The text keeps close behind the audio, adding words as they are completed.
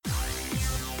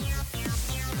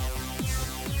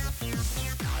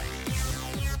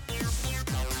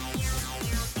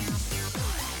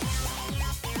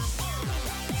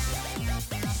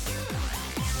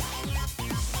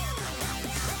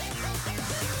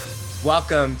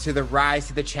Welcome to the Rise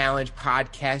to the Challenge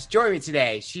podcast. Join me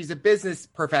today. She's a business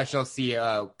professional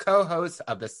CEO, co-host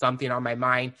of the Something on My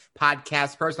Mind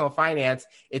podcast, Personal Finance.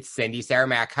 It's Cindy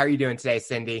Saramac. How are you doing today,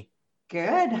 Cindy?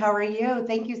 Good. How are you?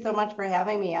 Thank you so much for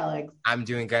having me, Alex. I'm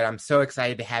doing good. I'm so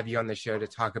excited to have you on the show to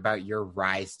talk about your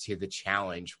rise to the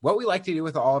challenge. What we like to do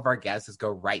with all of our guests is go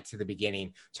right to the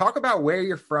beginning. Talk about where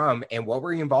you're from and what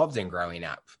were you involved in growing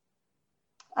up?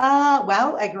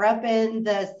 Well, I grew up in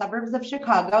the suburbs of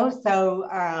Chicago, so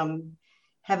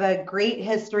have a great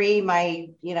history. My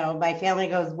family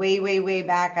goes way, way, way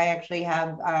back. I actually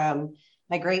have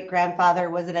my great grandfather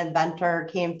was an inventor,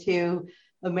 came to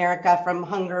America from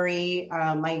Hungary.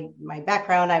 My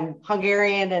background, I'm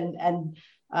Hungarian and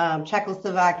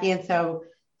Czechoslovakian, so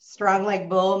strong like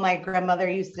bull, my grandmother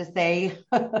used to say.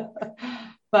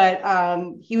 But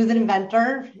he was an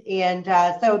inventor. And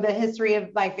so the history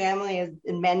of my family is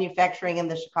in manufacturing in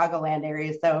the Chicagoland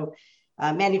area. So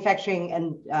manufacturing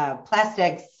and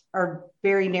plastics are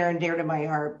very near and dear to my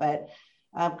heart. But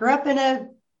grew up in a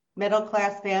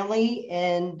middle-class family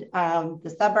in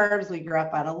the suburbs. We grew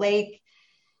up on a lake,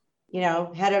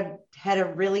 had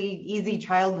a really easy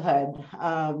childhood.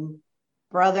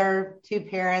 Brother, two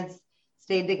parents,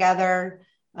 stayed together.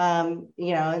 And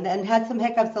had some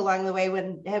hiccups along the way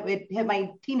when it hit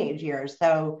my teenage years.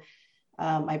 So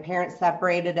my parents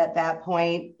separated at that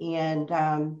point. And,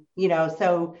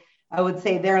 so I would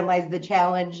say therein lies the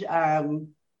challenge,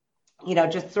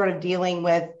 just sort of dealing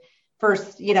with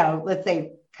first, let's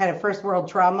say kind of first world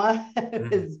trauma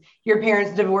is your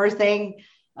parents divorcing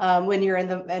when you're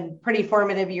in pretty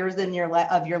formative years of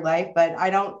your life. But I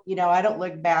don't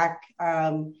look back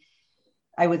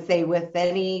I would say with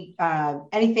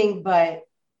anything but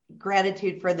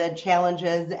gratitude for the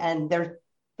challenges, and they're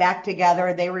back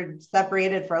together. They were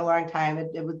separated for a long time.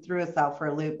 It threw us out for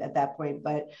a loop at that point,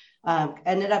 but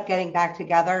ended up getting back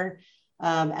together,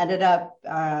 ended up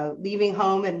leaving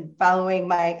home and following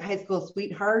my high school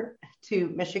sweetheart to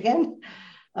Michigan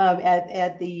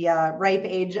at the ripe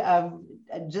age of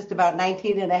just about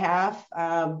 19 and a half,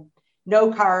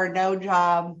 no car, no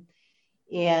job,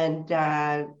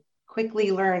 and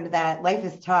quickly learned that life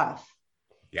is tough.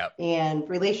 Yep. And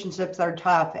relationships are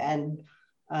tough. And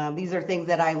these are things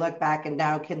that I look back and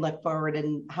now can look forward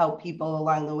and help people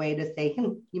along the way to say,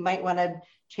 you might want to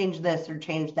change this or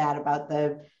change that about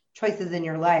the choices in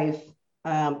your life.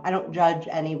 I don't judge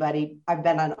anybody. I've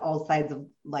been on all sides of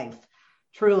life,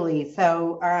 truly.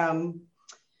 So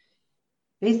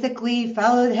basically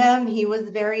followed him. He was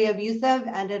very abusive,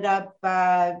 ended up,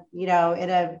 in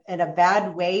a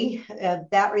bad way.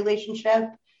 That relationship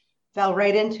fell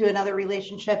right into another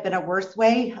relationship in a worse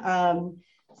way.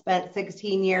 Spent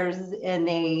 16 years in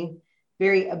a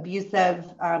very abusive,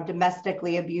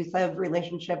 domestically abusive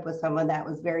relationship with someone that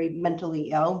was very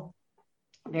mentally ill,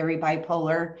 very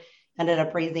bipolar. Ended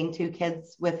up raising two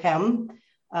kids with him.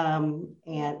 And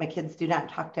my kids do not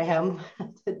talk to him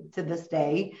to this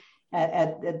day.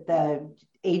 At the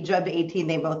age of 18,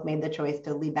 they both made the choice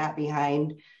to leave that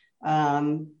behind.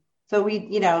 So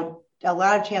we, a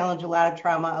lot of challenge, a lot of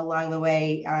trauma along the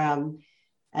way.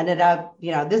 Ended up,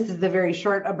 this is the very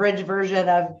short, abridged version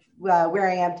of where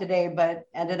I am today, but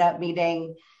ended up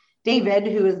meeting David,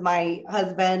 who is my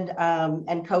husband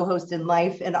and co-host in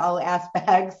life in all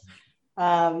aspects.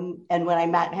 And when I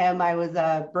met him, I was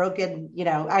broken,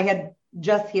 I had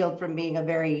just healed from being a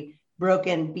very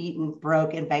broken, beaten,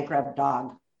 broke, and bankrupt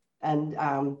dog. And,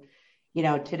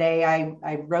 today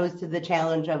I rose to the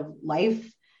challenge of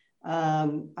life.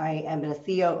 I am a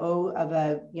COO of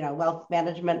a, wealth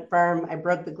management firm. I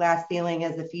broke the glass ceiling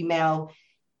as a female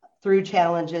through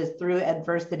challenges, through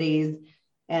adversities.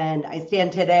 And I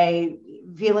stand today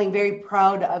feeling very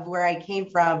proud of where I came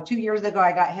from. 2 years ago,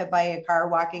 I got hit by a car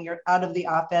walking out of the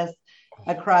office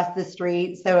across the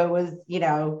street. So it was,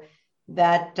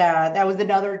 that was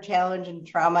another challenge and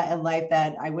trauma in life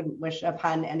that I wouldn't wish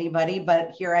upon anybody,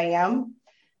 but here I am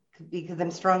because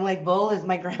I'm strong like bull, as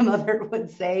my grandmother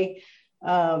would say.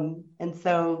 And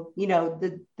so,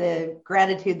 the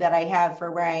gratitude that I have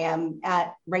for where I am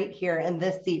at right here in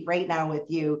this seat right now with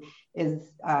you is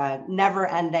never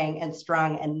ending and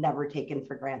strong and never taken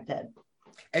for granted.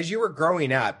 As you were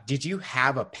growing up, did you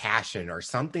have a passion or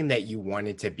something that you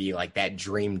wanted to be, like that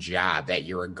dream job that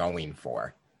you were going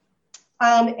for?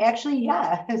 Actually,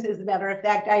 yeah. As a matter of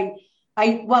fact,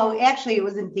 actually it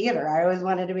was in theater. I always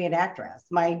wanted to be an actress.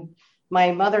 My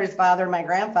mother's father, my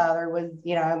grandfather was,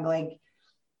 I'm like,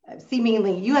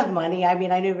 seemingly you have money. I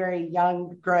mean, I knew very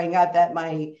young growing up that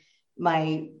my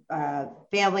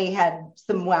family had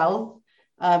some wealth.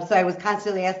 So I was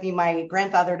constantly asking my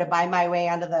grandfather to buy my way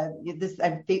onto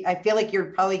I feel like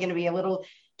you're probably going to be a little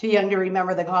too young to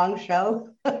remember the Gong Show,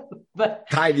 but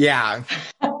Yeah.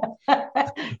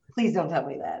 please don't tell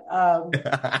me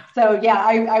that. So yeah,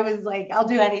 I was like, I'll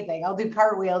do anything. I'll do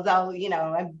cartwheels. I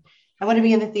want to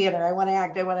be in the theater. I want to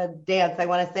act. I want to dance. I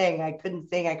want to sing. I couldn't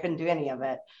sing. I couldn't do any of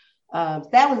it. So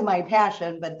that was my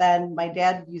passion. But then my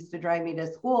dad used to drive me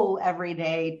to school every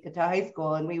day to high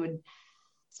school, and we would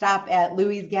stop at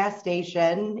Louis gas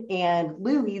station. And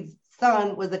Louis'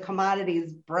 son was a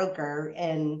commodities broker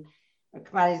and a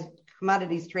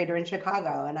commodities trader in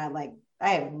Chicago. And I'm like, I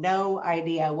have no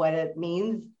idea what it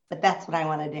means, but that's what I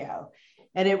want to do.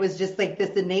 And it was just like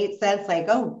this innate sense, like,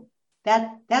 oh,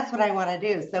 that's what I want to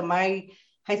do. So my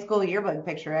high school yearbook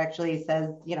picture actually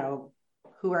says,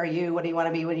 who are you? What do you want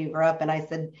to be when you grow up? And I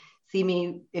said, see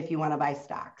me if you want to buy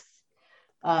stocks.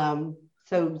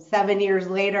 So 7 years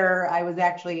later, I was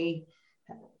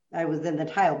in the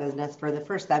tile business for the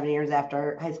first 7 years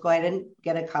after high school. I didn't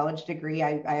get a college degree.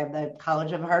 I have the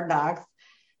College of Hard Knocks,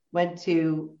 went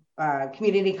to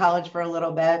community college for a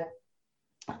little bit.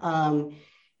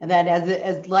 And then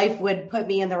as life would put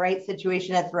me in the right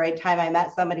situation at the right time, I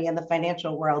met somebody in the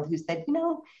financial world who said,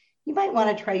 you might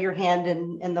want to try your hand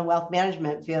in the wealth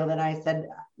management field. And I said,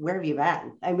 where have you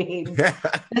been? I mean,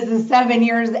 this is 7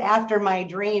 years after my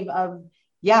dream of,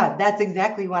 yeah, that's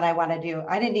exactly what I want to do.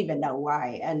 I didn't even know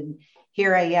why. And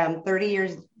here I am 30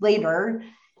 years later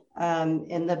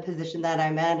in the position that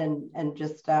I'm in, and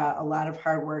just a lot of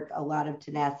hard work, a lot of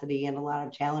tenacity, and a lot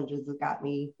of challenges that got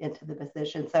me into the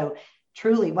position. So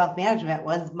truly, wealth management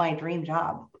was my dream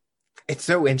job. It's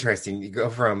so interesting. You go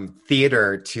from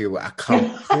theater to a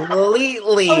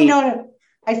completely. Oh, no.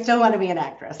 I still want to be an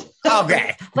actress.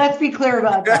 Okay. Let's be clear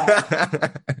about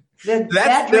that.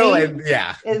 That dream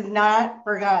is not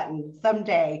forgotten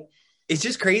someday. It's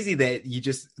just crazy that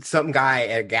some guy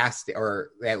at a gas or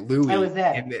at Louis,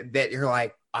 and that you're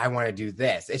like, I want to do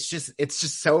this. It's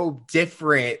just so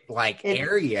different,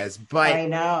 areas. But I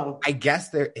know. I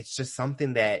guess it's just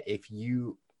something that if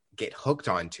you get hooked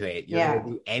onto it, you're going to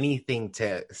do anything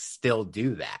to still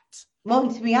do that.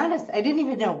 Well, to be honest, I didn't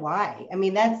even know why. I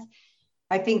mean,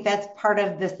 I think that's part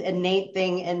of this innate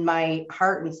thing in my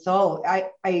heart and soul.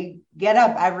 I get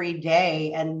up every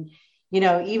day and,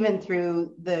 even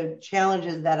through the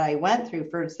challenges that I went through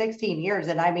for 16 years.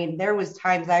 And I mean, there was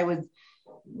times I was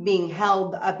being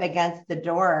held up against the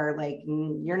door, like,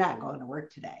 you're not going to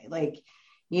work today.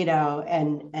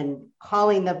 And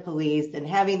calling the police and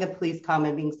having the police come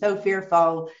and being so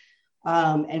fearful,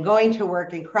 and going to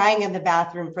work and crying in the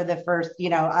bathroom for the first,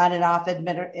 on and off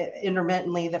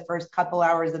intermittently the first couple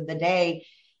hours of the day.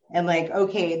 And like,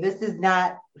 okay, this is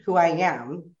not who I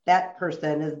am. That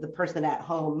person is the person at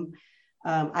home.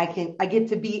 I get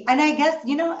to be, and I guess,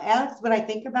 Alex, when I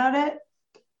think about it,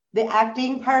 the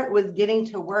acting part was getting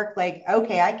to work like,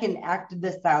 okay, I can act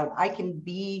this out. I can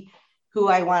be who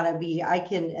I want to be.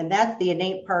 And that's the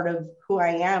innate part of who I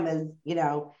am is,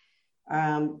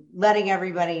 letting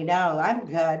everybody know I'm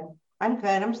good. I'm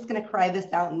just going to cry this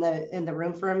out in the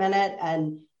room for a minute,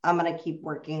 and I'm going to keep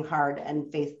working hard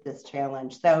and face this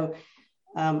challenge. So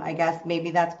I guess maybe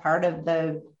that's part of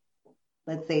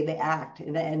let's say the act.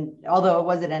 And although it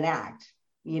wasn't an act,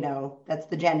 that's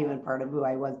the genuine part of who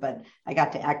I was, but I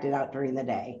got to act it out during the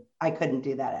day. I couldn't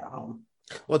do that at home.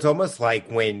 Well, it's almost like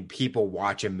when people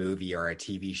watch a movie or a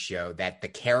TV show that the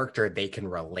character they can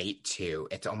relate to,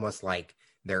 it's almost like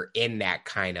they're in that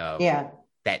kind of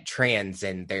that trance,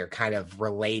 and they're kind of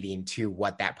relating to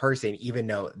what that person, even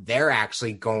though they're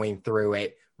actually going through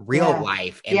it real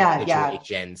life in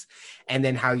situations. And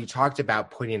then how you talked about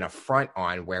putting a front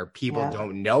on where people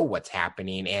don't know what's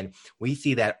happening. And we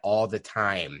see that all the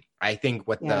time. I think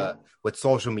with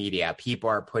social media, people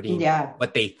are putting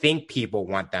what they think people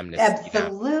want them to see.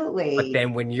 Absolutely. But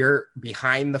then when you're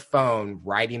behind the phone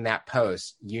writing that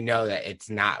post, that it's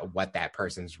not what that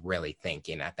person's really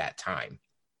thinking at that time.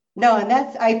 No, and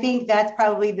I think that's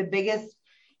probably the biggest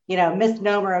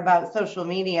misnomer about social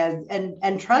media.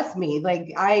 And trust me,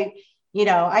 like I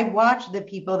watch the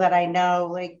people that I know,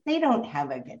 like they don't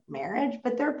have a good marriage,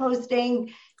 but they're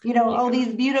posting, all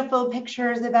these beautiful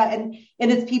pictures about, and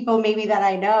it's people maybe that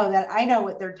I know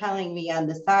what they're telling me on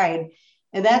the side.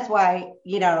 And that's why,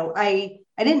 I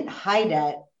didn't hide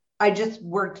it. I just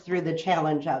worked through the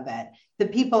challenge of it. The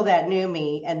people that knew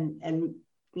me and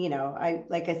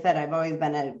like I said, I've always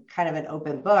been a kind of an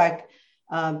open book.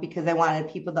 Because I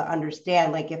wanted people to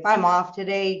understand, like, if I'm off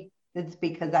today, it's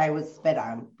because I was spit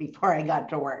on before I got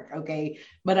to work. Okay.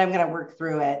 But I'm going to work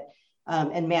through it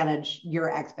and manage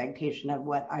your expectation of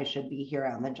what I should be here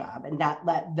on the job, and not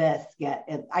let this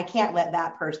I can't let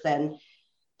that person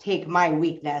take my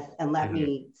weakness and let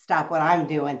me stop what I'm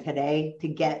doing today to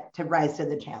get to rise to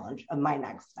the challenge of my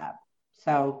next step.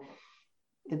 So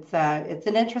it's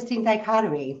an interesting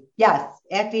dichotomy. Yes,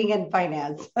 acting and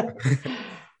finance.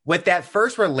 With that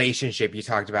first relationship you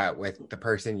talked about with the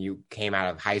person you came out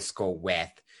of high school with,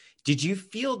 did you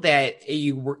feel that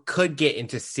could get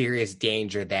into serious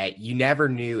danger that you never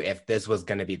knew if this was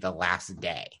going to be the last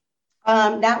day?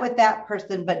 Not with that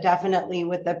person, but definitely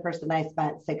with the person I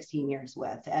spent 16 years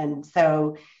with. And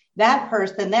so that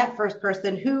first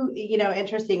person who,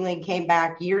 interestingly came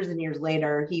back years and years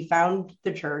later, he found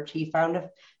the church, he found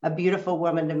a beautiful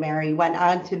woman to marry, went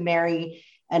on to marry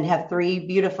and have 3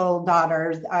 beautiful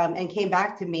daughters, and came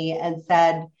back to me and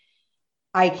said,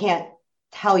 I can't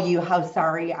tell you how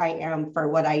sorry I am for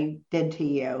what I did to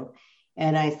you.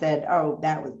 And I said, oh,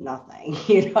 that was nothing,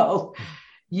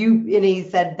 and he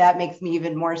said, that makes me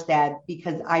even more sad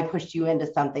because I pushed you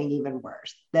into something even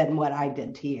worse than what I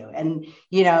did to you. And,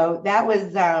 that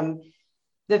was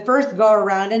the first go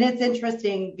around. And it's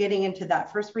interesting getting into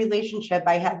that first relationship.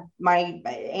 I had my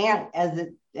aunt,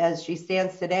 as she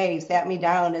stands today, sat me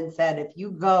down and said, if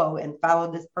you go and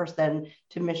follow this person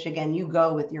to Michigan, you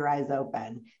go with your eyes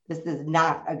open. This is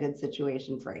not a good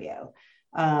situation for you.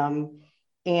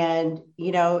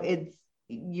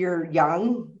 You're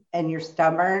young and you're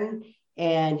stubborn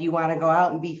and you want to go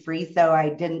out and be free. So I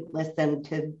didn't listen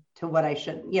to what I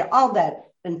should, all that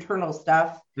internal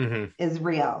stuff is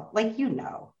real. Like,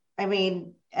 I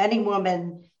mean, any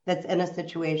woman that's in a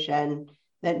situation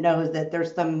that knows that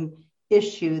there's some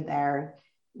issue there,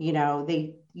 you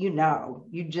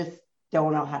just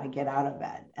don't know how to get out of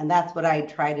it. And that's what I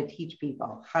try to teach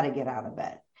people, how to get out of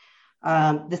it.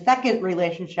 The second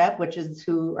relationship, which is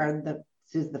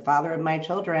who's the father of my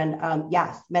children.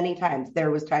 Yes, many times.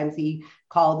 There was times he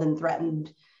called and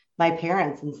threatened my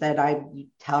parents and said, I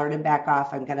tell her to back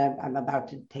off. I'm about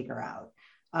to take her out.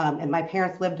 And my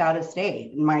parents lived out of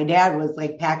state. And my dad was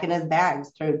like packing his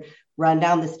bags to run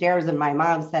down the stairs. And my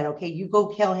mom said, okay, you go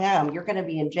kill him. You're going to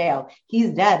be in jail.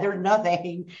 He's dead. There's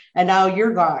nothing. And now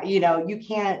you're gone. You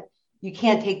can't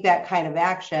take that kind of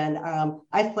action.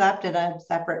 I slept in a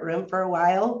separate room for a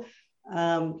while.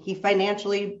 I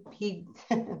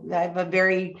have a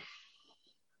very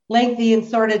lengthy and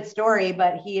sordid story,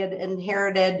 but he had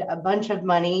inherited a bunch of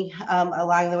money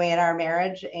along the way in our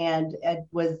marriage, and it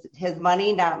was his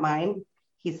money, not mine.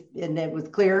 And it was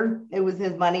clear it was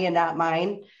his money and not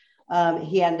mine.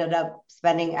 He ended up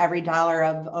spending every dollar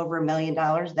of over $1 million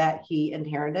that he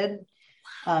inherited,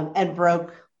 and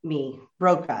broke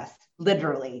us,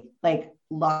 literally, like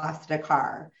lost a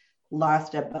car,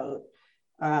 lost a boat.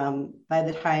 By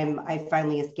the time I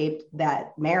finally escaped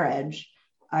that marriage,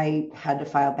 I had to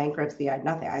file bankruptcy. I had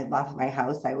nothing. I lost my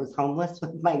house. I was homeless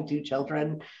with my 2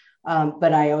 children.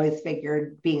 But I always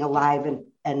figured being alive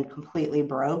and completely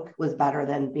broke was better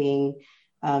than being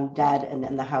dead and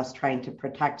in the house trying to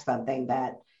protect something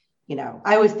that,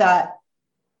 I always thought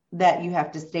that you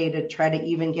have to stay to try to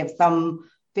even give some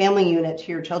family unit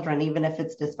to your children, even if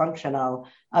it's dysfunctional,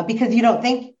 because you don't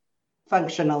think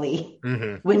functionally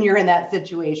when you're in that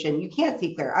situation. You can't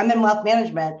see clear. I'm in wealth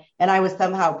management and I was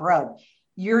somehow broke.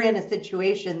 You're in a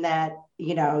situation that,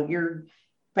 you're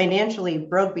financially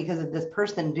broke because of this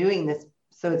person doing this.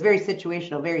 So it's very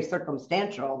situational, very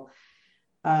circumstantial.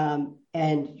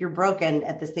 And you're broken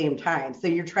at the same time. So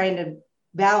you're trying to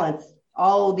balance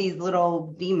all these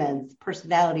little demons,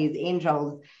 personalities,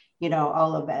 angels,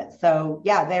 all of it. So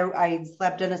yeah, I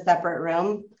slept in a separate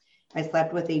room. I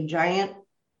slept with a giant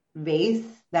vase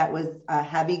that was a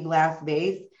heavy glass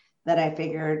vase that I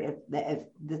figured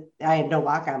if I had no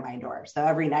lock on my door. So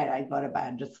every night I'd go to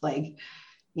bed just like,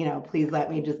 please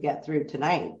let me just get through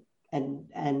tonight. And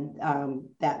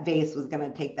that vase was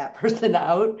going to take that person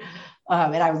out.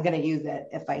 And I was going to use it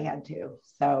if I had to.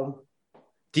 So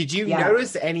did you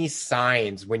notice any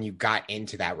signs when you got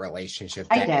into that relationship?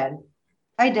 I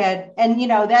did. And,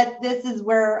 this is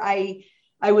where I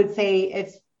would say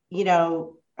if,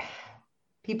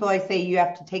 people, I say you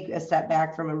have to take a step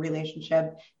back from a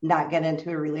relationship, not get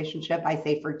into a relationship. I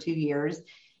say for 2 years,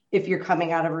 if you're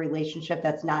coming out of a relationship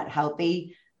that's not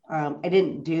healthy. I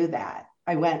didn't do that.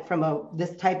 I went from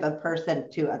this type of person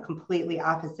to a completely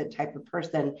opposite type of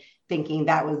person, thinking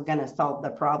that was going to solve the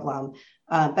problem.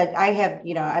 But I have,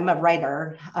 I'm a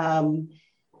writer.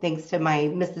 Thanks to my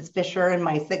Mrs. Fisher and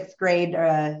my 6th grade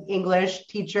English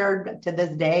teacher to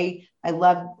this day. I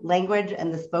love language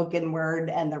and the spoken word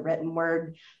and the written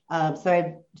word. So I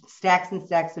have stacks and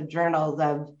stacks of journals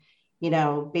of,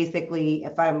 basically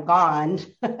if I'm gone,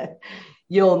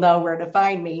 you'll know where to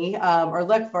find me or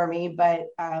look for me. But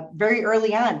very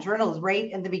early on, journals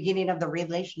right in the beginning of the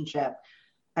relationship.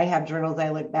 I have journals I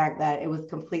look back that it was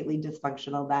completely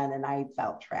dysfunctional then and I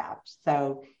felt trapped.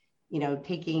 So,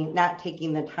 not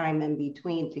taking the time in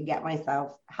between to get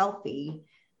myself healthy.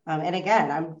 And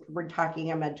again, I'm a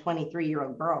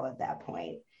 23-year-old girl at that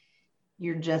point.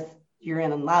 You're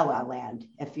in la la land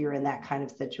if you're in that kind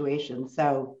of situation.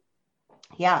 So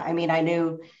yeah, I mean, I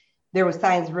knew there was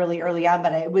signs really early on,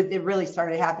 but it really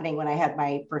started happening when I had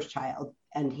my first child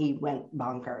and he went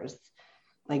bonkers,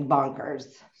 like bonkers.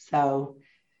 So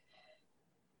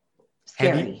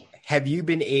scary. Have you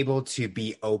been able to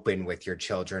be open with your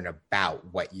children about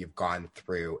what you've gone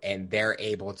through and they're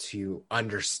able to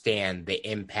understand the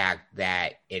impact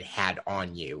that it had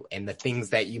on you and the things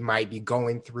that you might be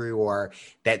going through or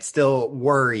that still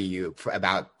worry you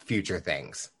about future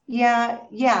things? Yeah.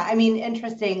 I mean,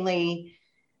 interestingly,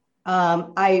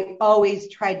 I always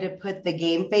tried to put the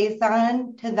game face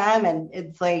on to them. And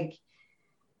it's like,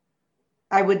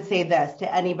 I would say this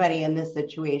to anybody in this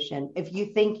situation. If you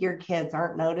think your kids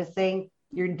aren't noticing,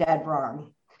 you're dead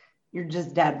wrong. You're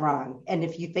just dead wrong. And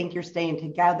if you think you're staying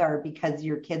together because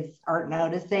your kids aren't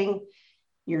noticing,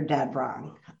 you're dead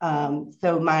wrong.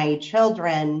 So my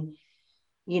children,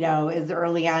 as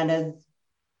early on as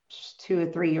 2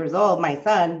 or 3 years old, my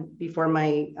son, before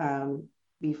my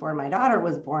daughter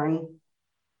was born,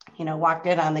 walked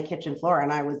in on the kitchen floor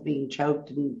and I was being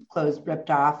choked and clothes ripped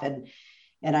off.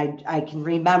 And I can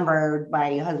remember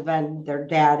my husband, their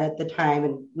dad at the time,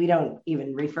 and we don't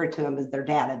even refer to him as their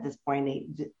dad at this point.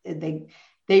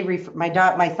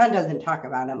 My son doesn't talk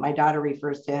about him. My daughter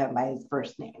refers to him by his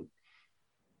first name.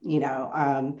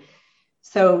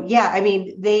 So yeah, I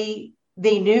mean, they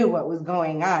knew what was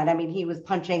going on. I mean, he was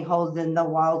punching holes in the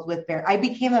walls with I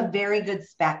became a very good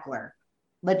spackler.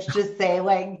 Let's just say,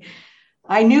 like,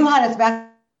 I knew how to spackle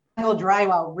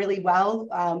drywall really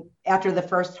well after the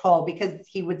first hole because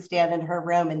he would stand in her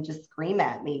room and just scream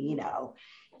at me,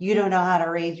 you don't know how to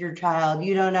raise your child.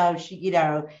 You don't know,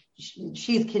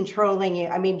 she's controlling you.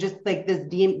 I mean, just like this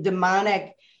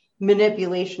demonic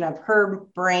manipulation of her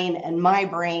brain and my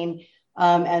brain.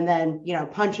 And then,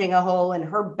 punching a hole in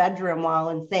her bedroom wall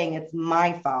and saying it's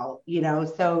my fault,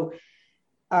 so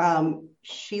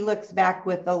she looks back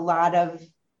with a lot of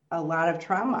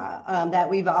trauma that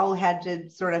we've all had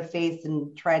to sort of face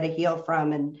and try to heal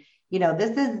from. And,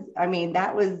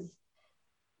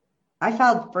 I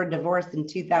filed for divorce in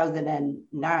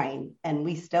 2009 and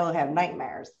we still have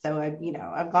nightmares. So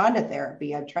I've gone to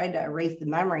therapy. I've tried to erase the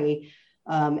memory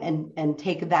and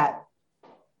take that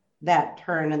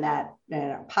turn and that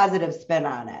positive spin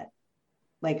on it.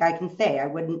 Like I can say I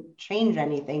wouldn't change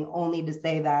anything, only to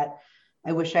say that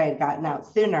I wish I had gotten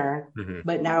out sooner. Mm-hmm.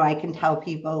 But now I can tell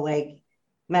people like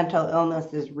mental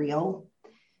illness is real.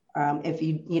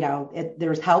 If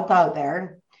there's help out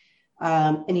there,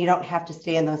 and you don't have to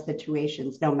stay in those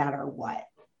situations no matter what.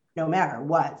 So,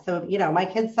 my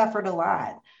kids suffered a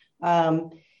lot.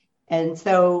 And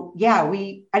so, yeah,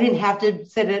 I didn't have to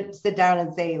sit down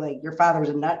and say like, your father's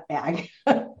a nutbag.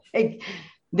 Like,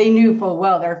 they knew full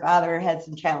well their father had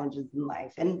some challenges in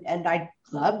life, and I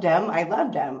loved him.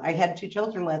 I had 2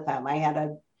 children with him. I had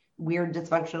a weird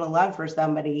dysfunctional love for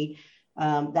somebody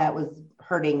that was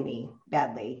hurting me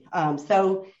badly.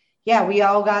 So yeah, we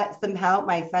all got some help.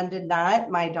 My son did not.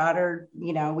 My daughter,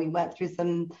 we went through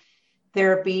some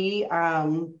therapy.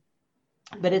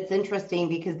 But it's interesting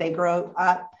because they grow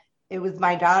up. It was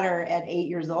my daughter at 8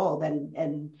 years old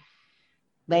and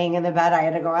laying in the bed. I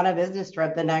had to go on a business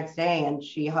trip the next day and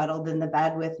she huddled in the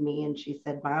bed with me and she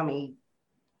said, "Mommy,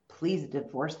 please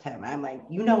divorce him." I'm like,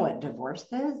 "You know what divorce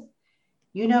is?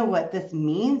 You know what this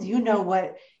means? You know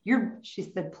what she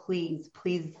said, please,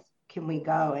 can we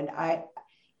go?" And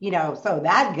so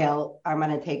that guilt I'm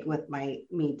going to take with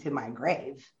me to my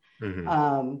grave.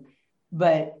 Mm-hmm.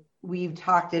 But we've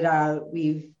talked it out.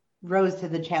 We've rose to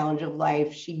the challenge of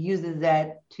life. She uses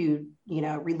that to,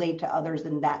 relate to others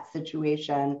in that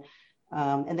situation.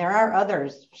 And there are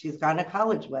others she's gone to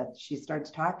college with. She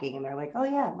starts talking and they're like, "Oh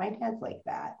yeah, my dad's like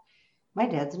that. My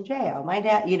dad's in jail. My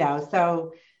dad,"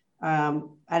 so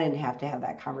I didn't have to have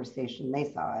that conversation.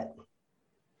 They saw it.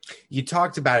 You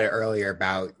talked about it earlier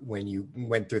about when you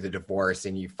went through the divorce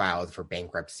and you filed for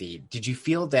bankruptcy. Did you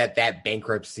feel that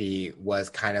bankruptcy was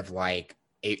kind of like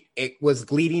it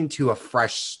was leading to a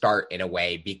fresh start in a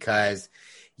way? Because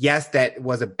yes, that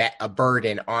was a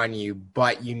burden on you,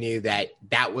 but you knew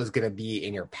that was going to be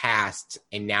in your past,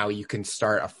 and now you can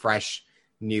start a fresh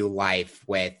new life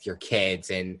with your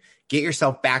kids and get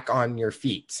yourself back on your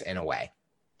feet in a way.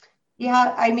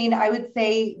 Yeah, I mean, I would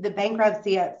say the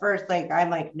bankruptcy at first, I'm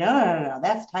like, no,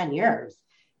 that's 10 years.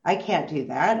 I can't do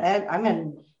that. I'm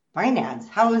in finance.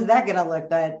 How is that going to look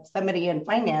that somebody in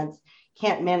finance,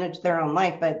 can't manage their own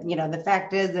life. But, the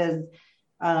fact is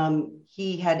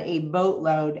he had a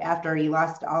boatload after he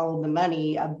lost all of the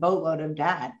money, a boatload of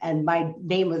debt. And my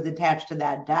name was attached to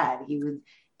that debt. He was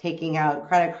taking out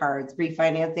credit cards,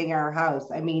 refinancing our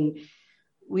house. I mean,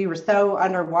 we were so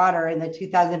underwater in the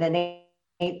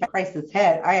 2008 crisis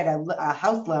hit. I had a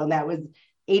house loan that was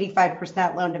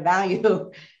 85% loan to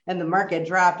value and the market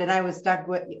dropped and I was stuck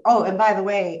with, and by the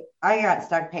way, I got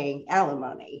stuck paying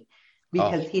alimony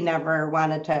because he never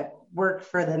wanted to work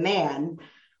for the man.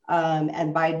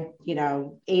 And by,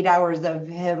 8 hours of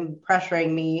him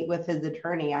pressuring me with his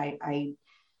attorney,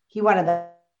 he wanted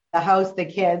the house, the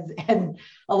kids, and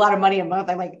a lot of money a month.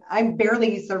 I'm like, I'm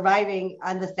barely surviving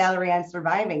on the salary I'm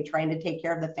surviving, trying to take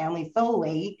care of the family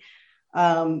solely.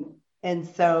 And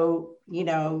so,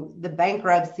 the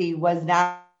bankruptcy was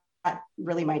not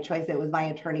really my choice. It was my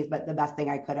attorney's, but the best thing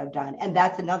I could have done. And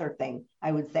that's another thing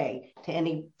I would say to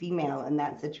any female in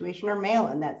that situation or male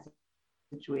in that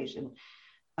situation.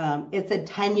 It's a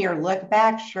 10-year look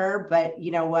back, sure. But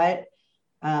you know what?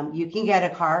 You can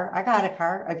get a car. I got a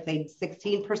car. I paid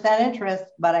 16% interest,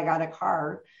 but I got a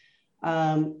car.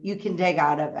 You can dig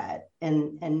out of it.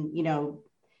 And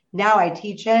now I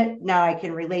teach it. Now I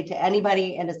can relate to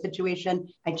anybody in a situation.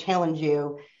 I challenge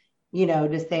you,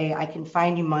 to say, I can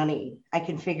find you money. I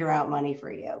can figure out money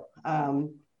for you.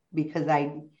 Because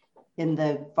in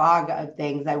the fog of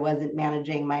things, I wasn't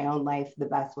managing my own life the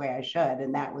best way I should.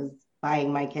 And that was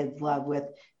buying my kids love with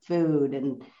food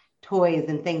and toys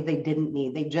and things they didn't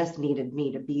need. They just needed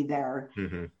me to be there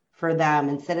for them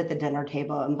and sit at the dinner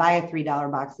table and buy a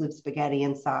 $3 box of spaghetti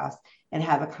and sauce and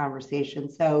have a conversation.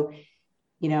 So,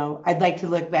 I'd like to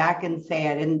look back and say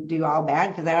I didn't do all bad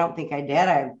because I don't think I did.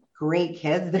 I have great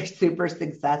kids. They're super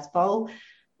successful.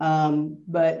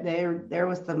 But there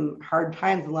was some hard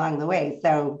times along the way.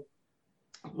 So,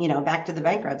 back to the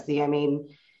bankruptcy. I mean,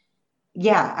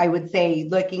 yeah, I would say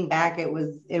looking back, it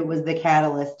was the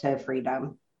catalyst to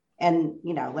freedom. And,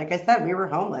 like I said, we were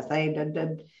homeless. I had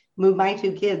to move my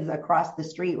 2 kids across the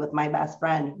street with my best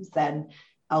friend who said,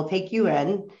 I'll take you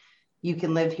in. You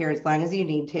can live here as long as you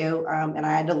need to. And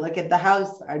I had to look at the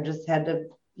house. I just had to,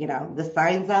 the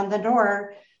signs on the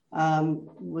door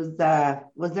was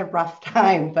a rough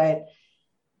time. But,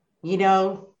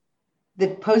 the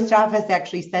post office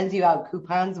actually sends you out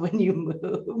coupons when you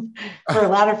move for a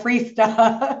lot of free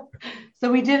stuff.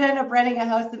 So we did end up renting a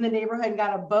house in the neighborhood and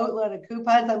got a boatload of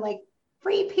coupons. I'm like,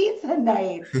 free pizza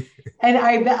night. And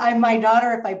I my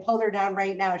daughter, if I pulled her down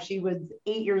right now, she was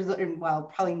 8 years old,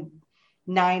 well, probably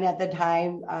 9 at the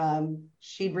time.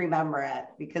 She'd remember it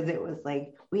because it was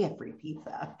like, we have free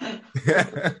pizza.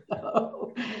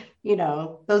 So,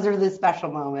 those are the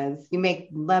special moments. You make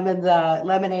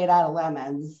lemonade out of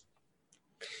lemons.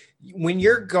 When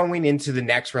you're going into the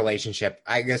next relationship,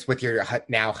 I guess with your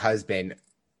now husband,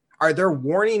 are there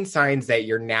warning signs that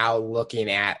you're now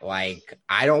looking at? Like,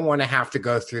 I don't want to have to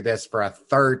go through this for a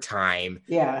third time.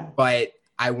 Yeah. But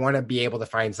I want to be able to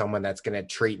find someone that's going to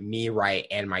treat me right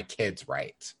and my kids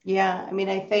right. Yeah. I mean,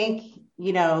 I think,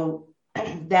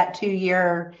 that 2+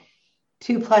 year,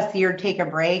 take a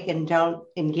break and don't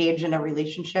engage in a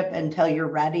relationship until you're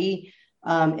ready.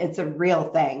 It's a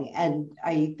real thing. And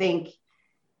I think,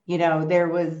 there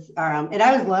was, and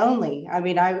I was lonely. I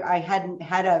mean, I hadn't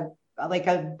had a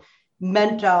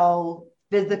mental,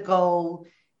 physical,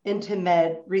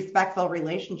 intimate, respectful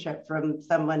relationship from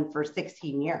someone for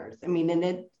 16 years. I mean, and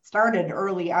it started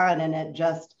early on and it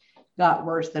just got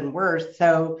worse and worse.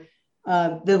 So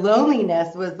the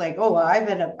loneliness was like, oh, well, I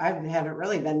haven't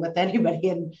really been with anybody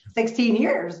in 16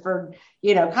 years for,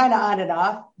 kind of on and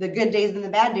off. The good days and the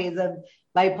bad days of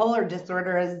bipolar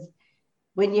disorder is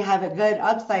when you have a good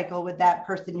upcycle with that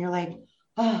person, you're like,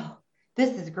 oh, this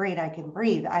is great. I can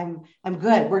breathe. I'm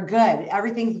good. We're good.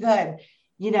 Everything's good.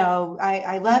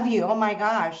 I love you. Oh my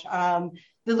gosh.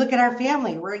 Look at our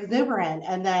family. We're exuberant.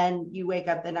 And then you wake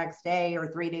up the next day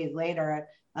or 3 days later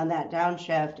on that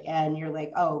downshift and you're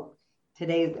like, oh,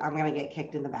 I'm going to get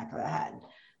kicked in the back of the head.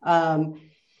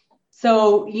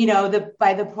 So,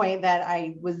 by the point that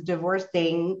I was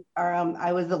divorcing,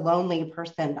 I was a lonely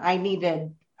person. I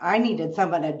needed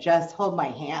someone to just hold my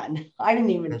hand. I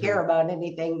didn't even care about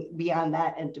anything beyond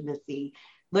that intimacy.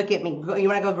 Look at me. You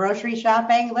want to go grocery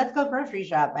shopping? Let's go grocery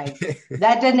shopping.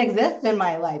 That didn't exist in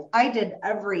my life. I did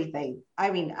everything.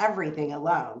 I mean, everything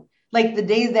alone. Like the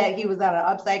days that he was on an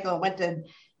upcycle and went to,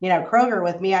 Kroger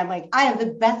with me, I'm like, I have the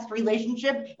best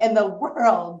relationship in the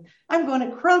world. I'm going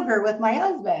to Kroger with my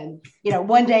husband,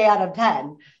 1 day out of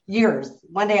 10 years,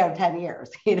 1 day out of 10 years,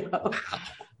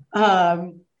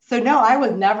 So no, I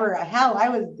was never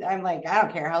I'm like, I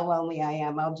don't care how lonely I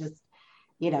am. I'll just,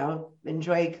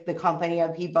 enjoy the company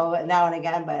of people now and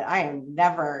again, but I am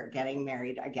never getting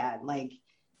married again. Like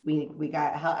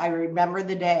I remember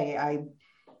the day I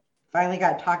finally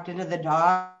got talked into the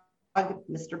dog,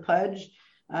 Mr. Pudge,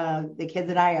 the kids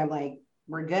and I'm like,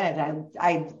 we're good.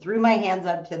 I threw my hands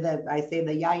up to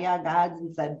the Yahya gods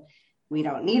and said, we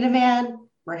don't need a man.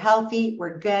 We're healthy.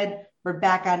 We're good. We're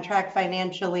back on track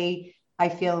financially. I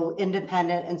feel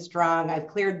independent and strong. I've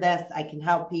cleared this. I can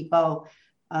help people.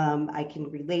 I can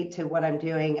relate to what I'm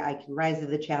doing. I can rise to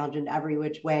the challenge in every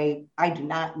which way. I do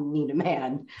not need a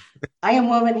man. I am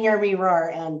woman, hear me roar.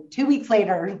 And 2 weeks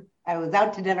later, I was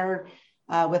out to dinner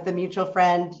with a mutual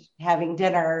friend having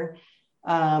dinner.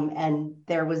 And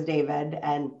there was David.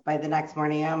 And by the next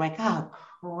morning, I'm like, oh,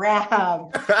 crap.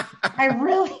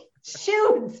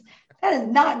 Shoot, that is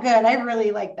not good. I really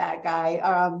like that guy.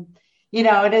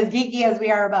 And as geeky as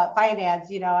we are about finance,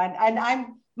 and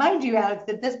I'm, mind you, Alex,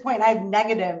 at this point, I have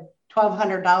negative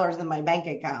 $1,200 in my bank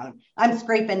account. I'm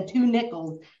scraping 2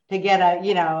 nickels to get a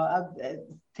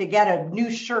new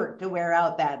shirt to wear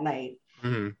out that night,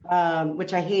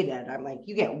 which I hated. I'm like,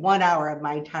 you get 1 hour of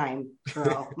my time,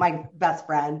 girl, my best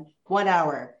friend, 1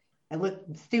 hour. I look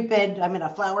stupid. I'm in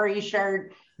a flowery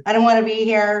shirt. I don't want to be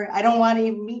here. I don't want to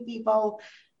even meet people.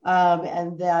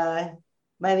 And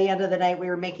by the end of the night, we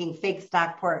were making fake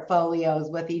stock portfolios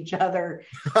with each other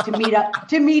to meet up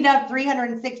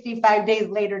 365 days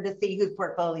later to see whose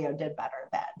portfolio did better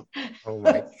then. Oh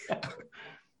my God.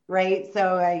 Right.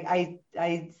 So I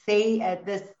say at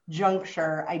this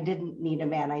juncture, I didn't need a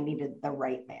man. I needed the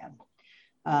right man.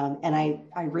 And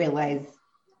I realized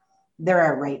there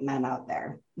are right men out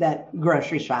there that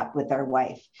grocery shop with their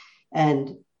wife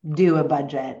and do a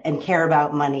budget and care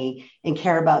about money and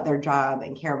care about their job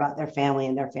and care about their family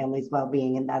and their family's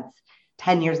well-being. And that's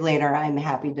 10 years later, I'm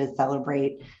happy to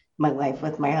celebrate my life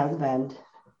with my husband.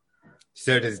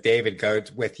 So does David go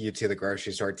with you to the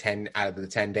grocery store 10 out of the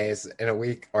 10 days in a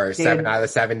week, or 7 out of the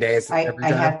 7 days? I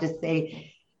have to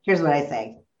say, here's what I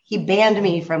say. He banned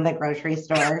me from the grocery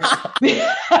store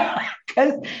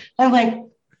because I'm like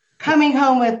coming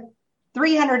home with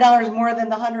 $300 more than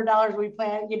the $100 we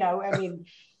planned.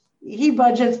 He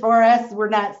budgets for us. We're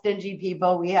not stingy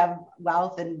people. We have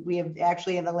wealth, and we have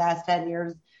actually in the last 10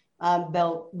 years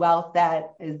built wealth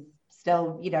that is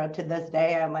still, to this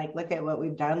day, I'm like, look at what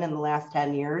we've done in the last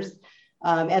 10 years.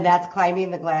 And that's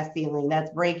climbing the glass ceiling. That's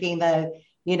breaking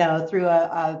through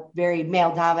a very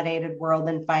male dominated world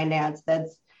in finance.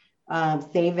 That's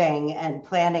saving and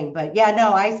planning. But yeah,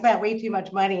 no, I spent way too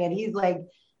much money. And he's like,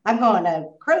 I'm going to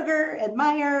Kroger and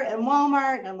Meijer and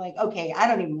Walmart. And I'm like, okay, I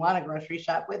don't even want to grocery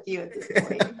shop with you at this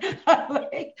point.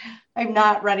 I'm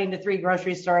not running to 3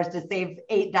 grocery stores to save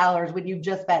 $8 when you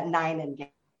just spent $9 in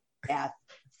gas.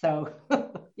 So,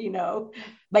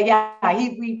 but yeah,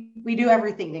 we do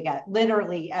everything together,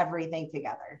 literally everything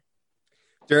together.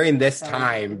 During this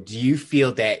time, do you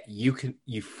feel that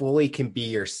you fully can be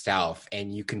yourself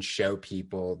and you can show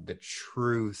people the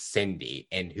true Cindy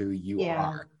and who you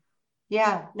are?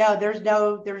 Yeah, no, there's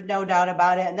no doubt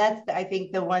about it. And that's, I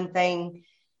think, the one thing,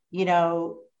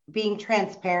 being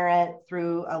transparent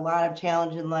through a lot of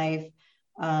challenge in life,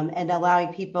 and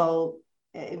allowing people,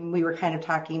 and we were kind of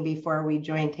talking before we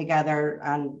joined together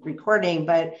on recording,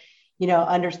 but,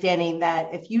 understanding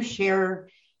that if you share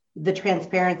the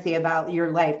transparency about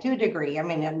your life to a degree, I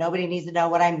mean, nobody needs to know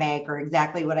what I make or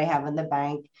exactly what I have in the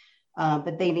bank,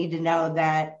 but they need to know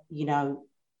that,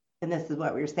 and this is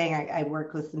what we were saying, I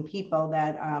work with some people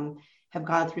that have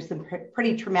gone through some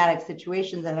pretty traumatic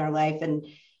situations in their life. And,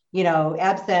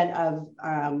 absent of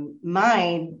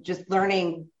mine, just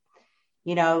learning,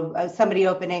 somebody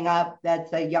opening up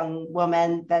that's a young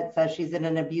woman that says she's in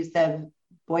an abusive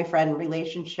boyfriend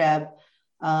relationship,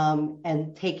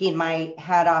 and taking my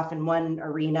hat off in one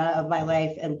arena of my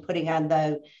life and putting on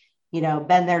the,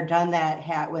 been there, done that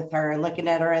hat with her and looking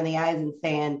at her in the eyes and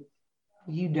saying,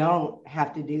 you don't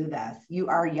have to do this. You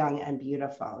are young and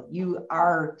beautiful. You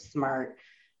are smart.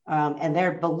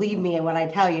 And believe me, when I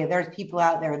tell you, there's people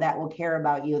out there that will care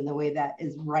about you in the way that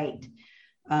is right.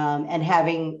 And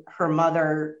having her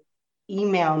mother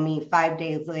email me 5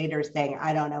 days later saying,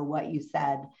 I don't know what you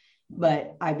said,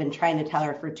 but I've been trying to tell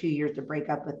her for 2 years to break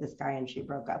up with this guy, and she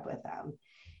broke up with him.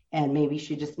 And maybe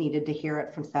she just needed to hear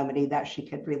it from somebody that she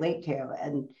could relate to.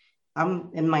 And I'm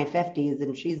in my 50s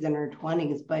and she's in her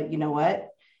 20s, but you know what?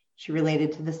 She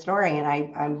related to the story, and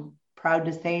I'm proud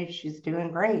to say she's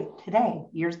doing great today,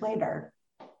 years later.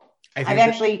 I've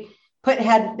actually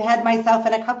had myself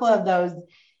in a couple of those.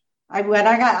 When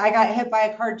I got hit by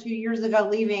a car 2 years ago,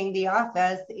 leaving the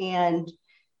office, and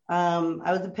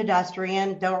I was a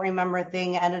pedestrian, don't remember a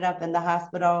thing, ended up in the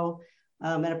hospital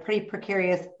in a pretty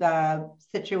precarious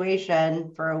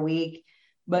situation for a week.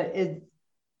 But it's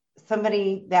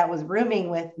somebody that was rooming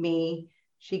with me.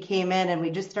 She came in and we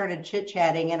just started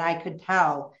chit-chatting, and I could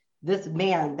tell this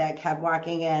man that kept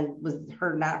walking in was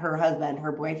not her husband,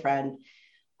 her boyfriend.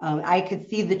 I could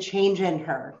see the change in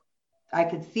her. I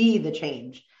could see the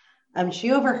change.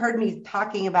 She overheard me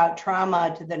talking about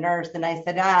trauma to the nurse, and I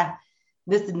said,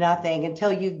 this is nothing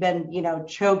until you've been,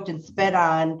 choked and spit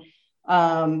on.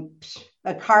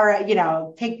 A car,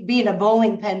 being a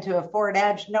bowling pin to a Ford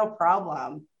Edge, no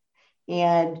problem.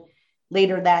 And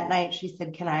later that night, she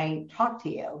said, can I talk to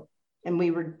you? And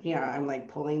we were, I'm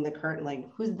like pulling the curtain, like,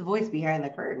 who's the voice behind the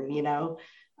curtain,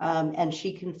 and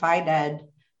she confided.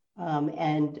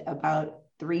 And about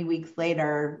 3 weeks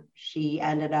later, she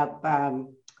ended up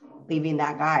leaving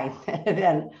that guy.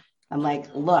 And I'm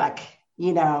like, look,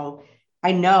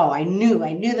 I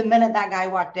knew the minute that guy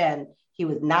walked in, he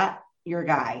was not your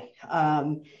guy.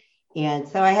 And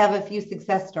so I have a few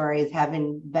success stories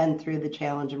having been through the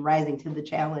challenge and rising to the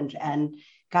challenge. And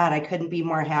God, I couldn't be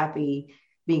more happy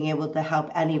being able to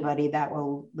help anybody that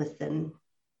will listen.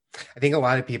 I think a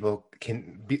lot of people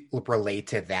can relate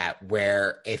to that,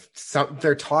 where if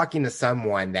they're talking to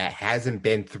someone that hasn't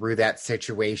been through that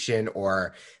situation,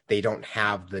 or they don't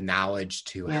have the knowledge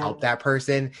to help that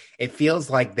person, it feels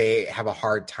like they have a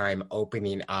hard time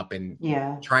opening up and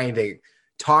trying to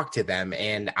talk to them.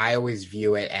 And I always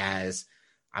view it as,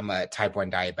 I'm a type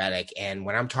 1 diabetic, and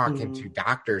when I'm talking to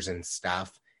doctors and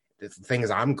stuff, the things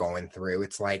I'm going through,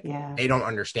 it's like they don't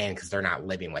understand because they're not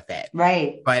living with it.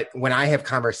 Right. But when I have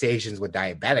conversations with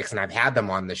diabetics, and I've had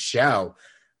them on the show,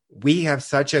 we have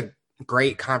such a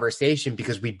great conversation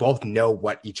because we both know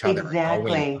what each other are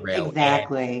going through.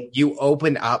 Exactly. And you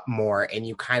open up more and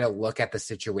you kind of look at the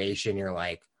situation. You're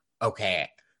like, okay,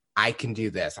 I can do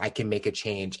this. I can make a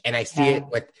change. And I see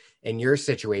it in your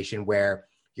situation where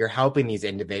you're helping these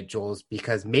individuals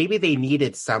because maybe they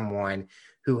needed someone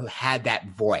who had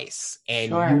that voice,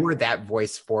 and you were that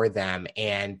voice for them.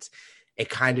 And it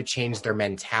kind of changed their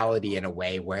mentality in a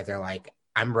way where they're like,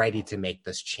 I'm ready to make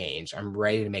this change. I'm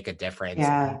ready to make a difference.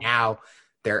 And now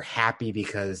they're happy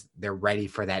because they're ready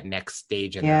for that next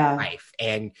stage in their life.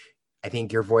 And I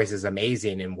think your voice is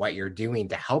amazing in what you're doing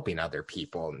to helping other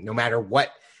people, no matter what,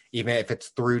 even if it's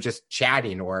through just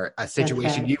chatting or a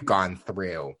situation you've gone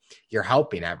through, you're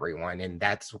helping everyone. And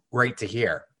that's great to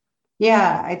hear.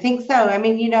 Yeah, I think so. I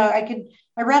mean,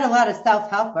 I read a lot of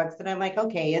self-help books, and I'm like,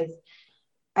 okay,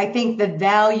 I think the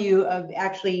value of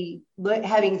actually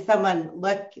having someone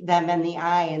look them in the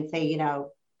eye and say,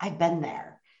 I've been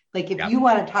there. Like, if you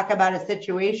want to talk about a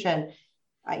situation,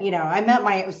 I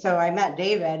met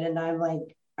David, and I'm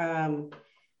like,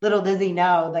 little does he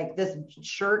know, like, this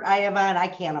shirt I have on, I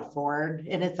can't afford,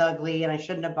 and it's ugly, and I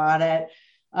shouldn't have bought it.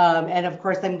 And of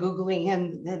course, I'm Googling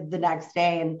him the next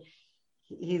day, and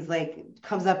he's like,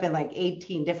 comes up in like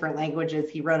 18 different languages.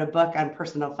 He wrote a book on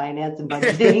personal finance and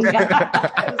budgeting.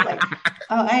 I was like,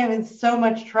 oh, I am in so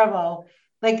much trouble.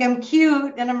 Like, I'm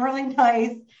cute and I'm really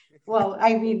nice. Well,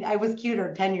 I mean, I was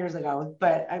cuter 10 years ago,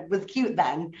 but I was cute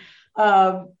then.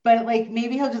 But like,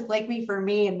 maybe he'll just like me for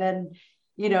me. And then,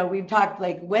 we've talked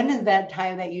like, when is that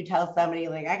time that you tell somebody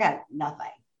like, I got nothing?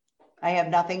 I have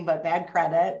nothing but bad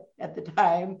credit at the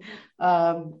time.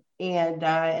 And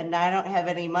I don't have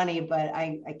any money, but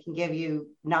I can give you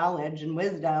knowledge and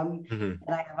wisdom, and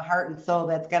I have a heart and soul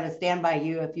that's going to stand by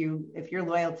you. If you're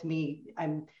loyal to me,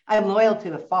 I'm loyal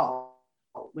to a fault,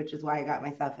 which is why I got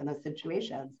myself in those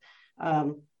situations.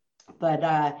 But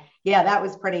that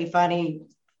was pretty funny,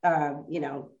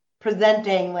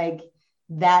 presenting like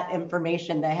that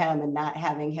information to him and not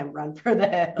having him run for the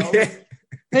hills.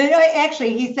 But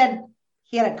actually, he said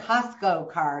he had a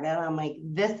Costco card, and I'm like,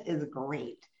 this is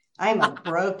great. I'm a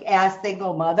broke ass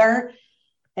single mother.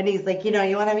 And he's like, you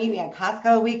want to meet me at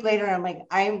Costco a week later? And I'm like,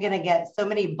 I'm going to get so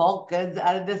many bulk goods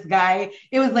out of this guy.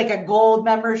 It was like a gold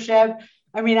membership.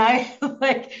 I mean, I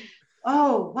like,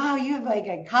 oh, wow, you have like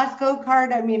a Costco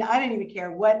card. I mean, I didn't even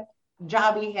care what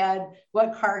job he had,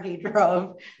 what car he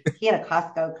drove. He had a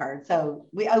Costco card. So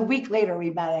a week later we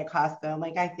met at Costco. I'm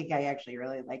like, I think I actually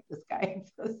really like this guy.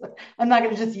 So I'm not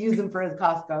going to just use him for his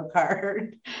Costco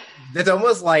card. It's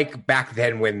almost like back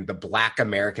then when the Black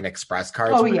American Express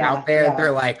cards were out there. Yeah.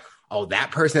 They're like, oh, that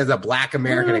person has a Black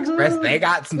American Express. They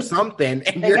got something.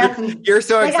 And you're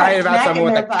so excited about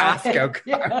someone with a Costco card.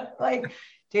 Yeah, like,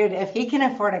 dude, if he can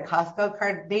afford a Costco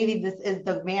card, maybe this is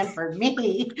the man for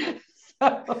me.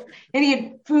 And he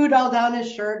had food all down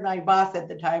his shirt. And my boss at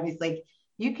the time, he's like,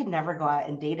 you can never go out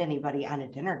and date anybody on a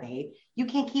dinner date. You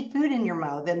can't keep food in your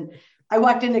mouth. And I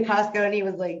walked into Costco and he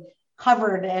was like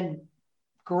covered in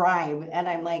grime. And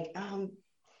I'm like,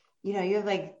 you have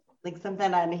like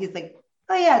something on, and he's like,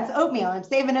 oh yeah, it's oatmeal. I'm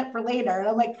saving it for later. And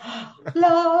I'm like,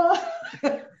 no.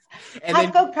 And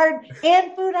then, Costco card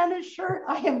and food on his shirt.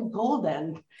 I am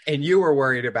golden. and you were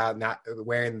worried about not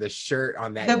wearing the shirt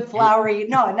on that. The flowery,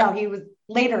 no, he was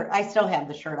later. I still have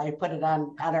the shirt. I put it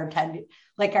on at our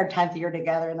 10th year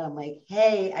together. And I'm like,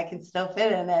 hey, I can still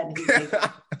fit in it. And he's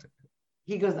like,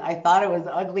 he goes, I thought it was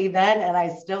ugly then, and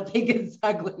I still think it's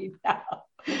ugly now.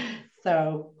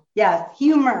 So yes,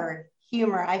 humor.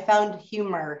 I found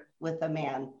humor with a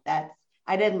man.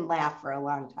 I didn't laugh for a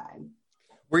long time.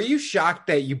 Were you shocked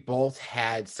that you both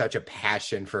had such a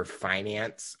passion for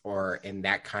finance or in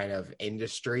that kind of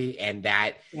industry, and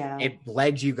that it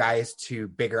led you guys to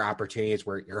bigger opportunities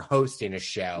where you're hosting a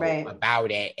show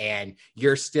about it and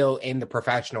you're still in the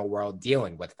professional world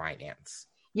dealing with finance?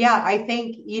 Yeah, I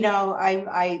think,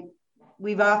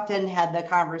 we've often had the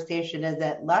conversation, is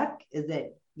it luck? Is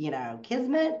it,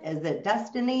 kismet? Is it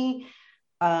destiny?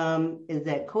 Is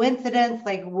it coincidence?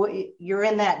 Like, you're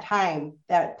in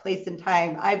that place in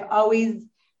time. I've always,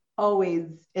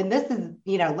 and this is,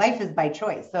 life is by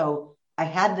choice. So I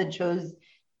had the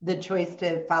choice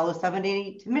to follow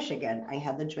somebody to Michigan. I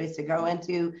had the choice to go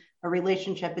into a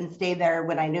relationship and stay there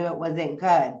when I knew it wasn't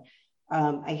good.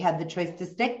 I had the choice to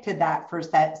stick to that for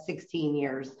 16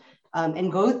 years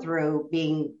and go through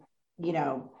being,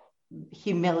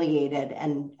 humiliated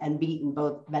and beaten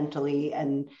both mentally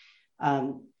and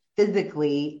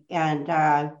physically. And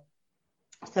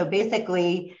so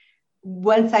basically,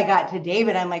 once I got to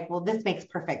David, I'm like, well, this makes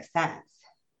perfect sense.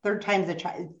 Third time's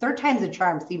a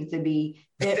charm seems to be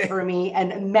it for me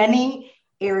and many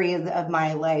areas of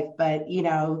my life. But,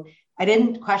 I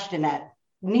didn't question it.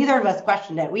 Neither of us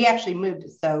questioned it. We actually moved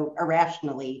so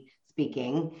irrationally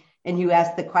speaking. And you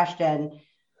asked the question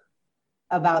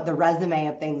about the resume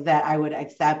of things that I would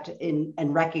accept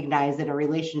and recognize in a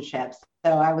relationship.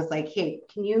 So I was like, hey,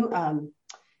 can you,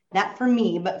 not for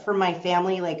me, but for my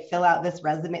family, like fill out this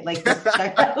resume, like this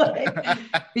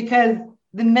because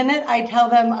the minute I tell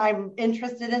them I'm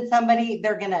interested in somebody,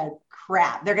 they're going to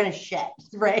crap. They're going to shit.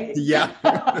 Right. Yeah.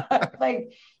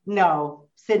 Like, no,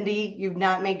 Cindy, you've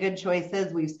not made good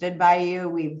choices. We've stood by you.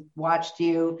 We've watched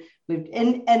you.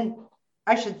 And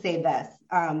I should say this,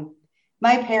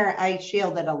 I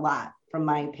shielded a lot from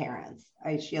my parents.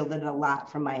 I shielded a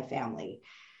lot from my family.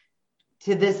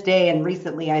 To this day, and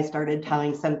recently I started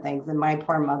telling some things, and my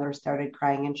poor mother started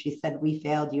crying, and she said, we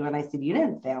failed you. And I said, you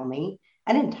didn't fail me.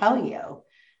 I didn't tell you.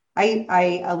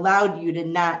 I allowed you to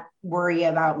not worry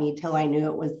about me till I knew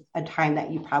it was a time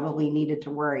that you probably needed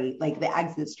to worry. Like the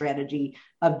exit strategy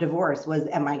of divorce was,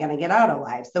 am I going to get out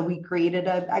alive? So we created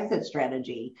an exit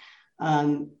strategy.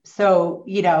 So,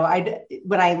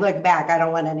 when I look back, I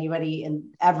don't want anybody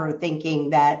ever thinking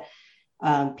that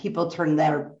people turn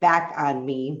their back on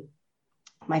me.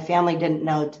 My family didn't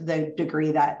know to the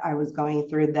degree that I was going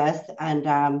through this. And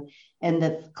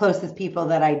the closest people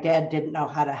that I didn't know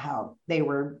how to help. They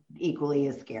were equally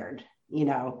as scared,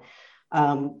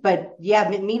 But yeah,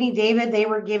 meeting David, they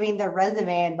were giving their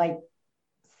resume, and like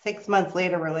 6 months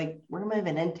later, we're like, we're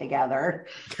moving in together.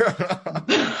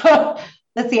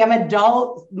 Let's see, I'm an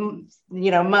adult,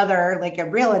 mother, like a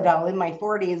real adult in my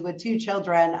 40s with 2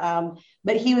 children.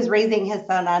 But he was raising his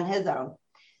son on his own.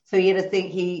 So you had to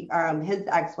think his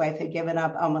ex-wife had given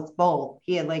up almost both.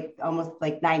 He had almost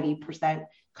 90%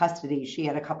 custody. She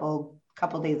had a couple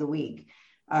days a week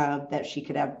that she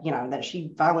could have, that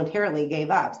she voluntarily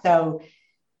gave up. So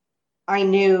I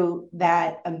knew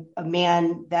that a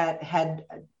man that had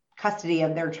custody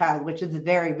of their child, which is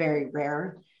very, very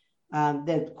rare,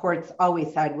 the courts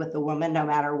always side with the woman, no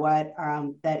matter what,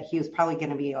 that he was probably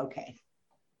going to be okay.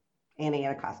 And he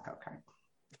had a Costco card.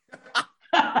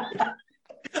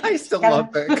 I still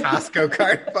love the Costco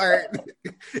card part.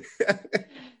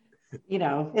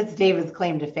 It's David's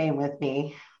claim to fame with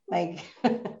me. Like,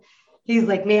 he's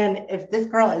like, man, if this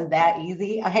girl is that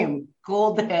easy, I am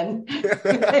golden.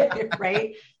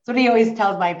 Right? That's what he always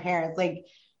tells my parents. Like,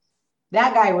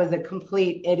 that guy was a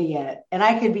complete idiot, and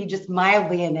I could be just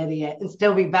mildly an idiot and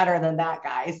still be better than that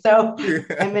guy. So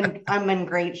I'm in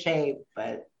great shape.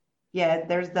 But yeah,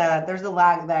 there's a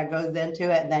lot that goes into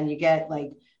it, and then you get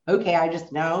like, okay, I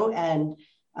just know. And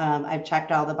I've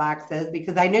checked all the boxes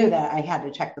because I knew that I had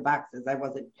to check the boxes.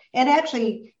 And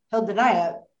actually he'll deny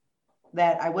it,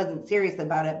 that I wasn't serious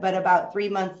about it. But about 3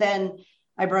 months in,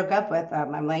 I broke up with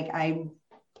him. I'm like, I'm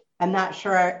not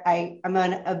sure. I'm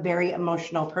a very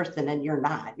emotional person, and you're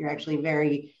not. You're actually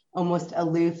very almost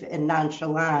aloof and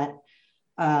nonchalant,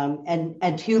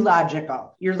 and too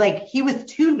logical. You're like, he was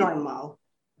too normal.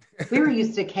 We were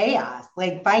used to chaos,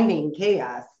 like finding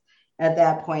chaos at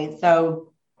that point.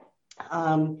 So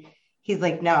he's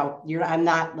like, no, I'm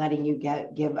not letting you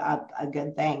give up a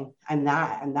good thing. I'm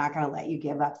not going to let you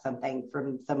give up something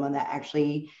from someone that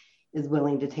actually is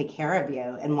willing to take care of you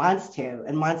and wants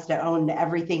to own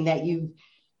everything that you've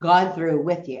gone through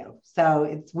with you. So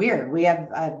it's weird. We have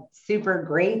a super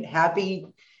great, happy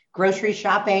grocery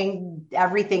shopping,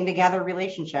 everything together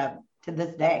relationship to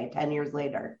this day, 10 years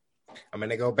later. I'm going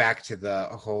to go back to the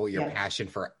whole your passion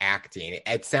for acting.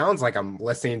 It sounds like I'm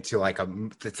listening to like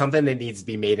something that needs to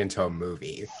be made into a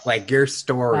movie, like your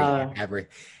story and everything.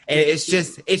 And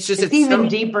it's even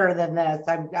deeper than this.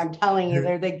 I'm telling you,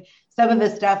 there's like some of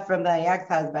the stuff from the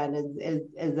ex-husband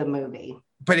is a movie.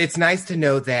 But it's nice to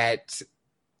know that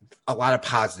a lot of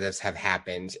positives have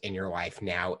happened in your life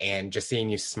now, and just seeing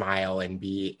you smile and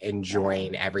be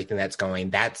enjoying everything that's going,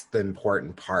 that's the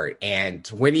important part.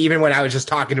 And even when I was just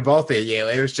talking to both of you,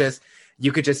 it was just,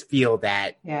 you could just feel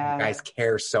that you guys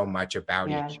care so much about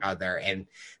each other. And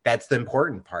that's the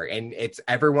important part. And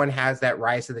everyone has that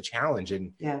rise to the challenge.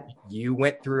 And you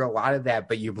went through a lot of that,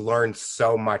 but you've learned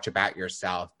so much about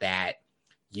yourself that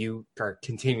you are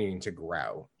continuing to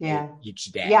grow each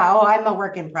day. Yeah. Oh, I'm a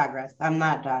work in progress. I'm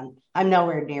not done. I'm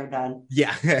nowhere near done.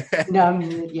 Yeah.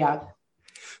 No.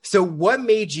 So what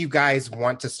made you guys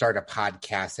want to start a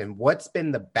podcast, and what's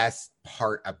been the best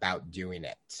part about doing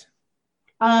it?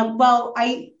 Well,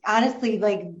 I honestly,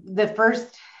 like the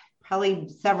first probably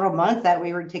several months that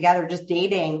we were together just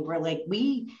dating, we're like,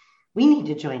 we need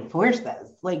to join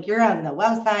forces. Like, you're on the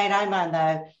wealth side, I'm on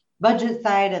the budget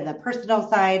side and the personal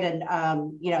side. And,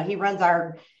 he runs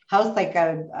our house like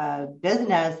a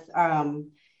business.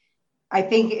 I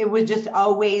think it was just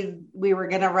always, we were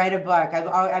going to write a book.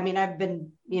 I've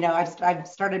been, I've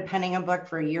started penning a book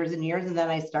for years and years, and then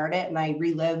I start it and I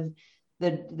relive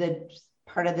the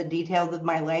part of the details of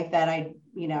my life that I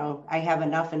have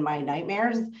enough in my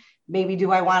nightmares. Maybe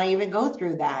do I want to even go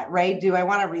through that, right? Do I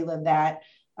want to relive that?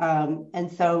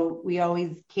 And so we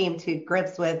always came to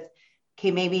grips with,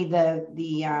 okay, maybe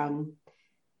the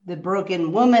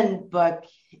Broken Woman book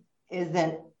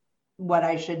isn't what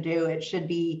I should do. It should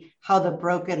be how the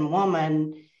broken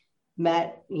woman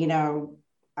met,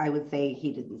 I would say,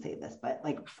 he didn't say this, but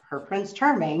like her Prince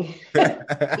Charming,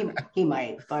 he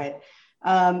might, but,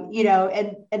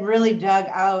 and really dug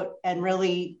out and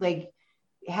really like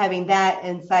having that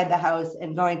inside the house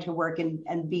and going to work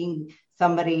and being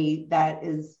somebody that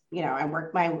is,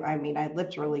 I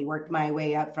literally worked my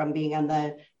way up from being on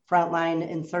the front line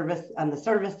in service, on the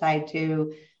service side,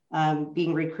 to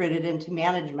being recruited into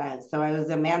management. So I was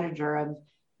a manager of,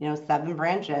 7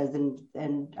 branches,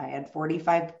 and I had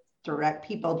 45 direct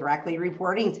people directly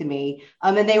reporting to me.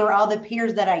 And they were all the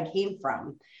peers that I came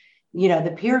from.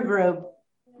 The peer group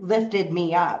lifted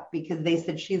me up because they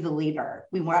said, she's a leader.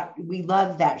 We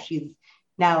love that she's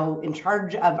now in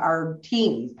charge of our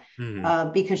team,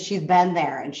 because she's been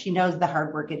there and she knows the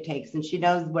hard work it takes, and she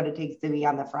knows what it takes to be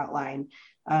on the front line.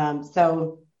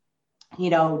 So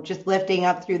just lifting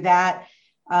up through that.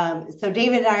 So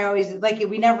David and I always,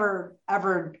 we never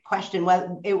ever questioned what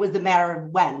it was, a matter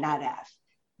of when, not if.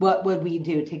 What would we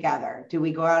do together? Do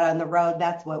we go out on the road?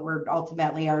 That's what we're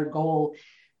ultimately, our goal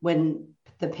when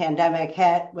the pandemic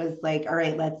hit was like, all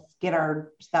right, let's get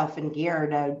ourselves in gear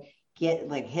to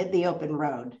hit the open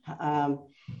road,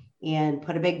 and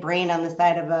put a big brain on the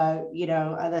side of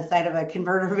a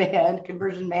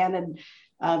conversion van,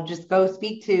 and just go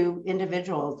speak to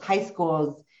individuals, high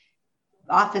schools,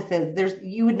 offices.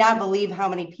 You would not believe how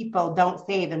many people don't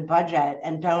save and budget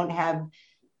and don't have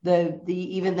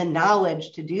even the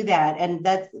knowledge to do that. And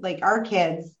that's like our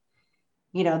kids,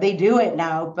 they do it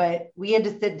now, but we had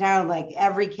to sit down, like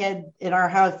every kid in our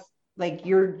house, like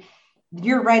your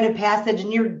rite of passage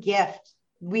and your gift.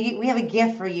 We have a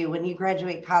gift for you when you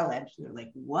graduate college. They're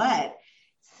like, what?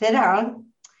 Sit down.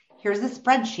 Here's a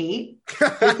spreadsheet.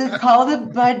 This is called a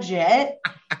budget.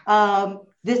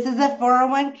 This is a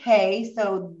 401k.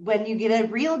 So when you get a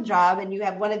real job and you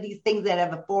have one of these things that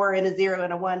have a 4 and a 0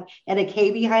 and a 1 and a K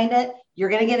behind it, you're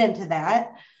going to get into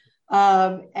that.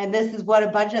 And this is what a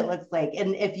budget looks like.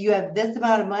 And if you have this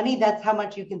amount of money, that's how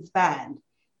much you can spend.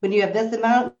 When you have this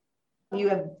amount, you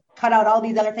have cut out all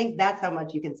these other things, that's how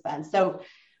much you can spend. So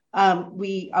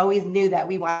we always knew that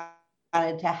we wanted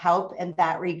to help in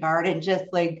that regard. And just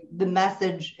like the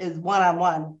message is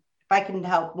one-on-one. If I can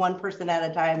help one person at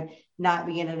a time not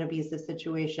be in an abusive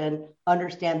situation,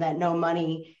 understand that no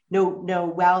money,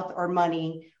 no wealth or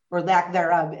money or lack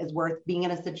thereof is worth being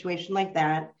in a situation like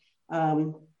that.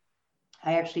 I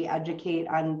actually educate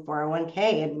on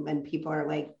 401k, and when people are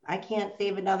like, I can't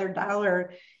save another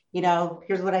dollar,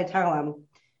 here's what I tell them.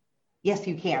 Yes,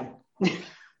 you can.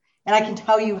 And I can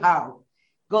tell you how.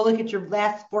 Go look at your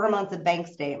last 4 months of bank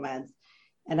statements.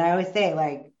 And I always say,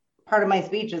 like, part of my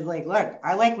speech is like, look,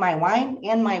 I like my wine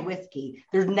and my whiskey.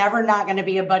 There's never not going to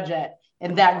be a budget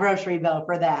in that grocery bill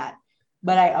for that.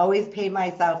 But I always pay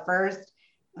myself first.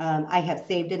 I have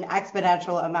saved an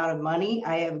exponential amount of money.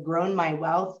 I have grown my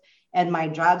wealth and my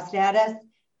job status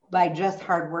by just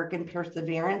hard work and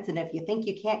perseverance. And if you think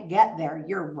you can't get there,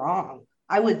 you're wrong.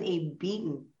 I was a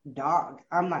beaten dog.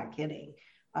 I'm not kidding.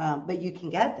 But you can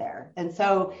get there. And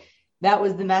so that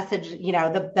was the message,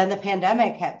 then the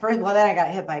pandemic hit. Then I got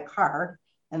hit by a car,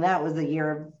 and that was a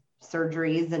year of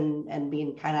surgeries and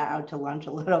being kind of out to lunch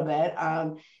a little bit.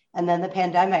 And then the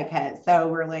pandemic hit. So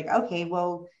we're like, okay,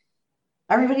 well,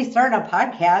 everybody's starting a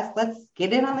podcast. Let's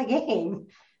get in on the game.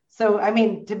 So, I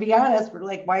mean, to be honest, we're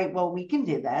like, why? Well, we can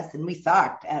do this. And we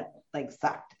sucked at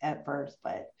first,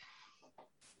 but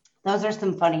those are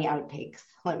some funny outtakes.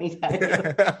 Let me tell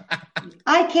you.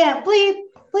 I can't bleep.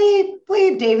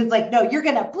 David's like, no, you're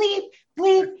going to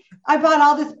bleep. I bought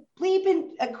all this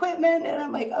bleeping equipment. And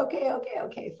I'm like,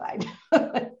 okay, fine.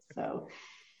 So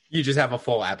you just have a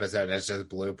full episode that's just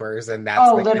bloopers, and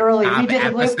that's literally the top we did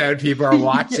episode people are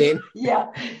watching.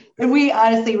 Yeah. And we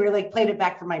honestly were like played it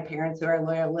back for my parents who are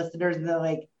loyal listeners, and they're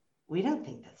like, we don't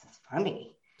think this is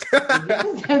funny.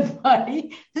 This isn't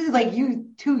funny. This is like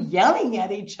you two yelling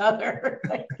at each other.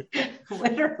 Like,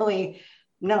 literally,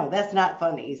 no, that's not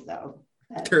funny. So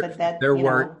they're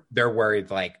worried,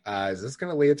 like, is this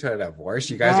going to lead to a divorce?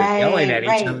 You guys are yelling at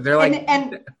each other. They're like,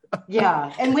 and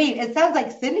yeah. And wait, it sounds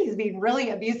like Cindy's being really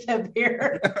abusive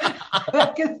here.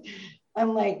 Because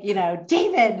I'm like,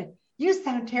 David, you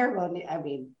sound terrible. And I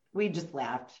mean, we just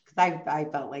laughed because I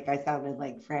felt like I sounded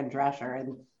like Fran Drescher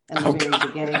in the very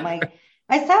beginning. Like,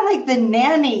 I sound like the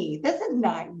nanny. This is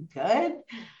not good.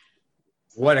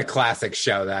 What a classic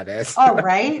show that is. Oh,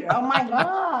 right? Oh, my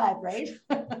God, right?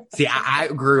 See, I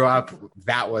grew up,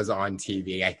 that was on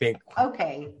TV, I think.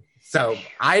 Okay. So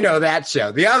I know that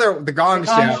show. The Gong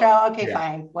Show. Okay, yeah.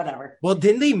 Fine, whatever. Well,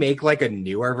 didn't they make like a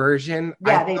newer version?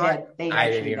 Yeah, they did.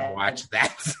 I didn't even watch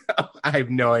that, so I have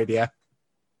no idea.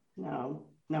 No.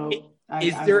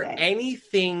 Is there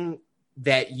anything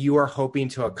that you are hoping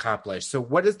to accomplish? So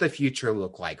what does the future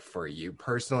look like for you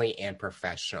personally and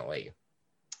professionally?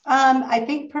 I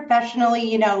think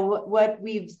professionally, what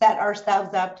we've set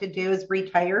ourselves up to do is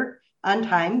retire on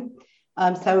time.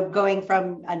 So going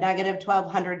from a negative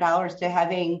 $1,200 to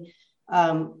having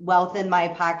wealth in my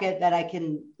pocket that I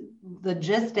can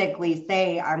logistically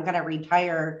say I'm going to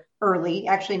retire early,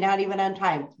 actually not even on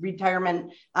time.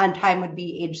 Retirement on time would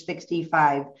be age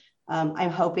 65. I'm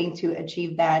hoping to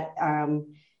achieve that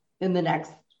in the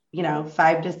next,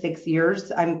 5 to 6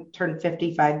 years. I'm turned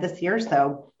 55 this year.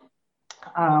 So,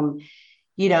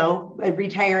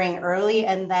 retiring early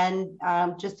and then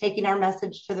just taking our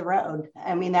message to the road.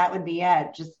 I mean, that would be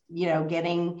it. Just,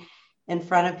 getting in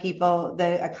front of people.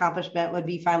 The accomplishment would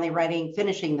be finally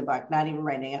finishing the book, not even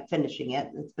writing it, finishing it.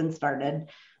 It's been started.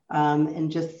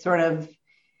 And just sort of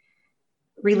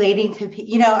relating to,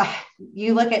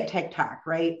 you look at TikTok,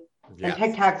 right? Yes. And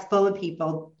TikTok's full of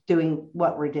people doing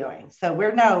what we're doing.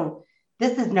 So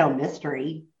this is no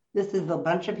mystery. This is a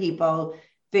bunch of people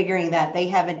figuring that they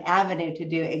have an avenue to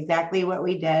do exactly what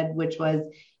we did, which was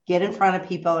get in front of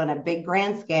people in a big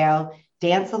grand scale,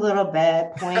 dance a little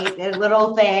bit, point at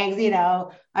little things,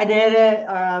 I did it.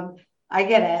 I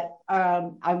get it.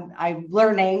 I'm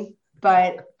learning,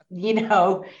 but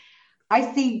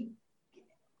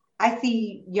I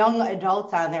see young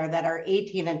adults on there that are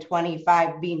 18 and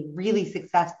 25 being really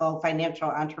successful financial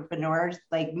entrepreneurs,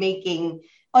 like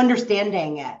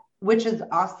understanding it, which is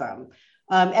awesome.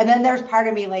 And then there's part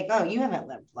of me like, oh, you haven't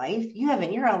lived life.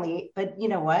 But you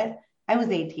know what? I was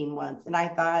 18 once. And I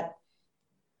thought,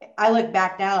 I look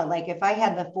back now, like if I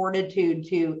had the fortitude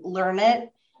to learn it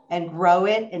and grow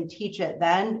it and teach it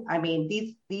then, I mean,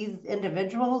 these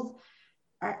individuals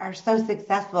are so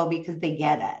successful because they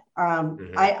get it.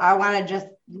 I want to just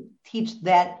teach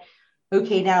that,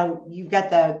 okay, now you've got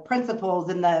the principles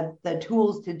and the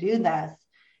tools to do this.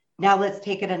 Now let's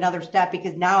take it another step,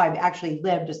 because now I've actually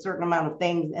lived a certain amount of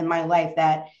things in my life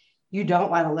that you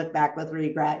don't want to look back with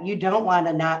regret. You don't want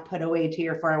to not put away to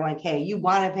your 401k. You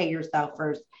want to pay yourself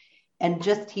first, and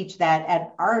just teach that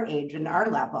at our age and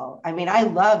our level. I mean, I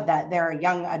love that there are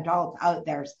young adults out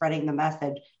there spreading the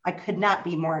message. I could not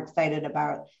be more excited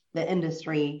about the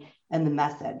industry and the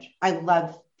message. I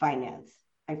love finance.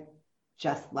 I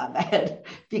just love it.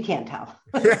 If you can't tell.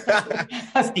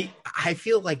 See, I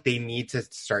feel like they need to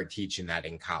start teaching that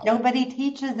in college. Nobody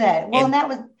teaches it. Well, and that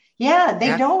was,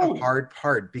 they don't. The hard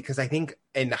part, because I think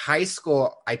in high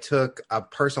school, I took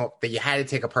you had to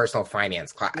take a personal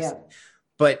finance class. Yeah.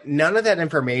 But none of that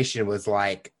information was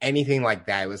like anything like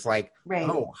that. It was like,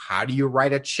 oh, how do you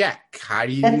write a check? How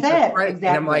do you That's use it. credit? Exactly.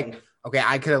 And I'm like, okay,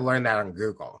 I could have learned that on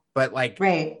Google, but like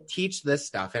teach this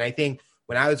stuff. And I think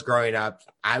when I was growing up,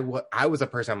 I was a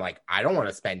person, I'm like, I don't want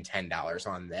to spend $10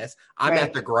 on this. I'm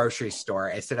at the grocery store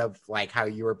instead of like how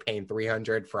you were paying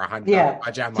 $300 for $100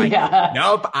 budget. I'm like,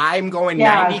 nope, I'm going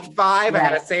 95. I got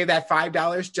to save that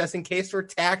 $5 just in case for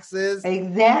taxes.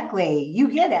 Exactly. You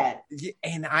get it.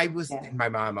 And and my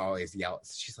mom always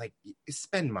yells. She's like,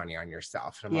 spend money on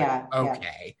yourself. And I'm like,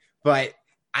 okay. But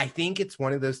I think it's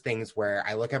one of those things where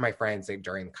I look at my friends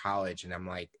during college and I'm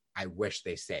like, I wish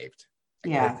they saved.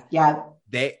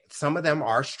 Some of them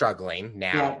are struggling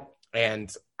now,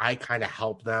 and I kind of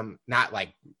help them, not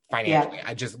like financially.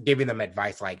 I just giving them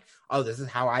advice like, oh, this is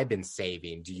how I've been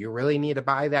saving. Do you really need to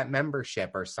buy that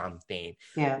membership or something?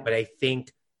 But I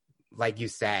think, like you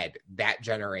said, that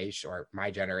generation or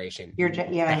my generation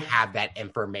to have that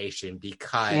information,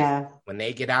 because when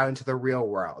they get out into the real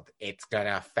world, it's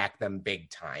gonna affect them big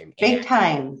time.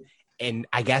 And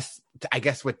I guess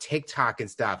with TikTok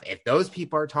and stuff, if those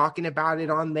people are talking about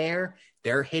it on there,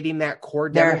 they're hitting that core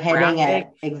demographic. They're hitting it.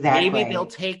 Exactly. Maybe they'll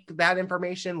take that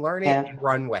information, learn it, and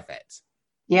run with it.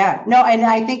 Yeah. No, and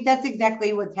I think that's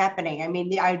exactly what's happening. I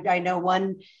mean, I know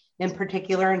one in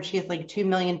particular, and she has like 2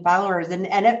 million followers. And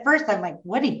at first I'm like,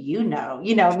 what do you know?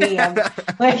 You know me, I'm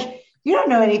like, you don't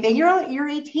know anything. You're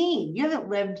 18. You haven't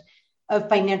lived a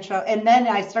financial. And then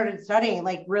I started studying,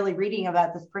 like really reading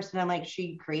about this person. I'm like,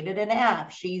 she created an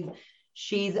app.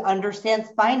 She's understands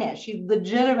finance. She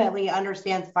legitimately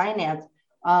understands finance.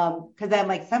 Cause I'm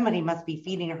like, somebody must be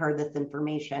feeding her this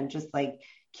information, just like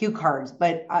cue cards.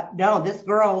 But no, this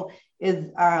girl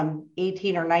is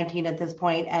 18 or 19 at this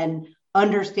point and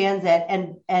understands it.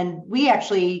 And we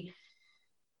actually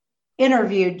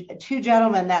interviewed 2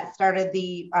 gentlemen that started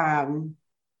the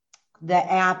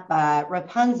app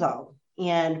Rapunzel,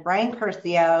 and Brian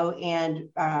Curcio and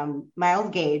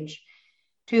Miles Gage,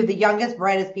 2 of the youngest,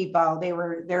 brightest people.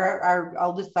 They're our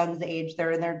oldest son's age.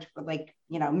 They're in their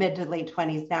mid to late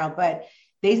 20s now, but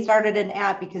they started an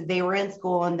app because they were in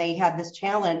school and they had this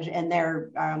challenge. And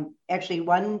they're actually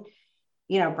one,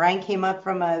 Brian came up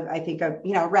from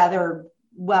a rather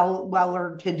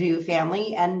well-to-do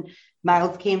family, and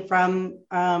Miles came from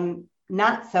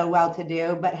not so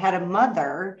well-to-do, but had a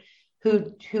mother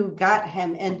who got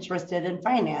him interested in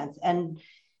finance, and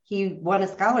he won a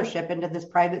scholarship into this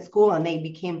private school, and they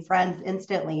became friends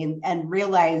instantly and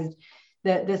realized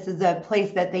that this is a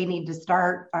place that they need to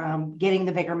start getting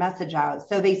the bigger message out.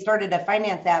 So they started a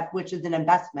finance app, which is an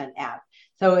investment app.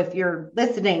 So if you're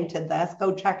listening to this,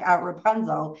 go check out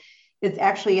Rapunzel. It's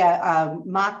actually a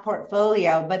mock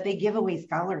portfolio, but they give away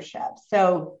scholarships.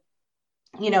 So,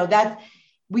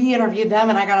 we interviewed them,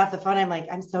 and I got off the phone. I'm like,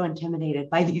 I'm so intimidated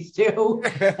by these 2.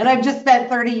 And I've just spent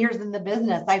 30 years in the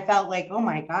business. I felt like, oh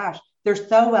my gosh, they're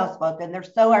so well-spoken. They're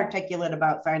so articulate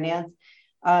about finance.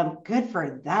 Good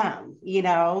for them,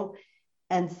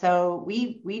 And so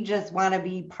we just want to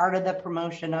be part of the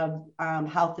promotion of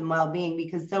health and well-being,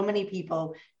 because so many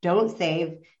people don't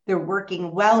save. They're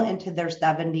working well into their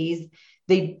 70s.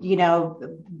 The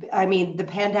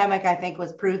pandemic, I think,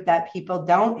 was proof that people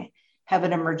don't have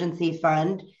an emergency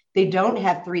fund. They don't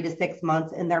have 3 to 6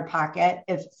 months in their pocket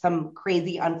if some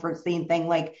crazy unforeseen thing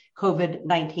like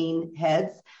COVID-19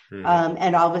 hits.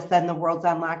 And all of a sudden the world's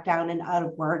on lockdown and out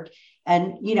of work.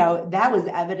 And, that was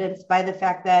evidenced by the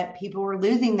fact that people were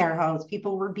losing their homes.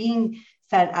 People were being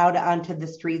sent out onto the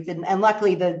streets. And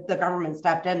luckily the government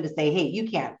stepped in to say, hey,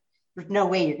 there's no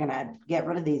way you're going to get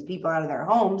rid of these people out of their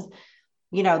homes.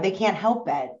 They can't help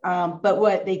it. But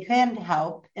what they can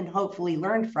help and hopefully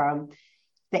learn from,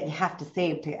 that you have to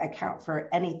save to account for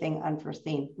anything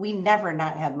unforeseen. We never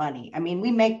not have money. I mean,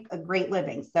 we make a great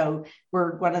living, so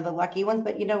we're one of the lucky ones,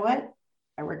 but you know what?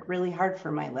 I work really hard for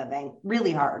my living,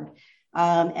 really hard.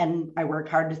 And I work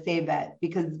hard to save it,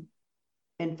 because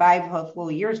in 5 hopeful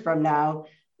years from now,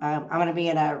 I'm going to be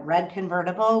in a red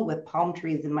convertible with palm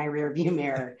trees in my rear view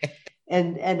mirror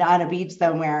and on a beach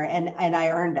somewhere. And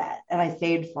I earned it and I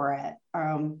saved for it.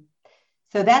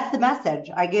 So that's the message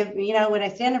I give, when I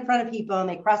stand in front of people and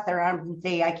they cross their arms and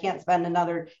say, I can't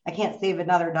save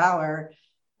another dollar.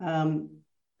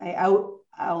 I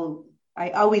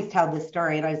always tell this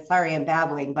story, and I'm sorry I'm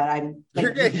babbling, but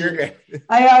You're good.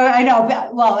 I know.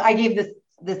 Well, I gave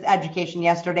this education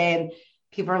yesterday, and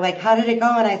people are like, how did it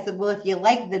go? And I said, well, if you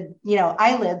like the,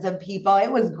 eyelids of people,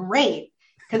 it was great.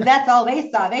 Because that's all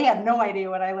they saw. They had no idea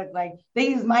what I looked like. They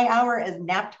used my hour as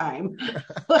nap time.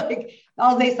 Like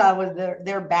all they saw was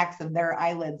their backs of their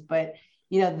eyelids. But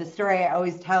The story I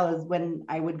always tell is when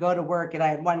I would go to work and I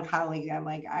had one colleague, I'm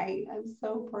like, I'm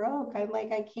so broke. I'm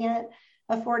like, I can't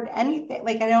afford anything.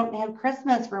 Like, I don't have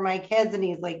Christmas for my kids. And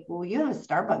he's like, well, you have a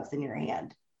Starbucks in your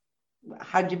hand.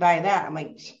 How'd you buy that? I'm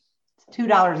like, it's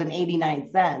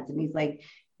 $2.89. And he's like,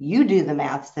 you do the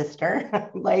math, sister.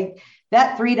 Like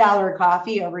that $3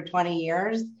 coffee over 20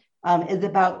 years is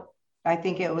about, I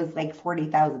think it was like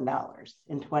 $40,000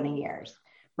 in 20 years,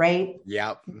 right?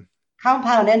 Yep.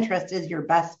 Compound interest is your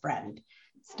best friend.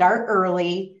 Start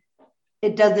early.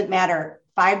 It doesn't matter.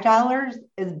 $5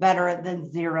 is better than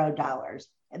 $0.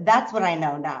 That's what I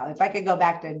know now. If I could go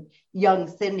back to young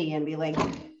Cindy and be like,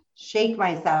 shake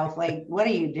myself, like, what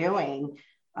are you doing?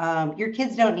 Your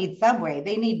kids don't need Subway.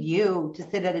 They need you to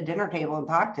sit at a dinner table and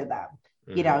talk to them.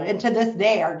 And to this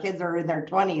day, our kids are in their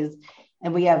 20s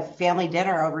and we have family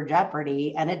dinner over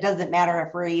Jeopardy. And it doesn't matter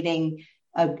if we're eating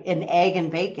an egg and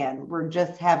bacon. We're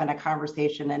just having a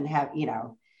conversation and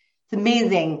it's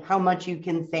amazing how much you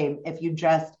can save if you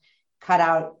just cut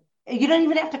out. You don't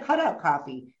even have to cut out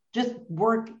coffee. Just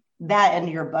work that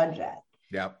into your budget.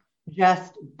 Yep.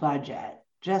 Just budget.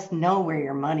 Just know where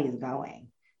your money is going.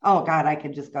 Oh God, I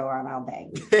could just go on all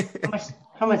day.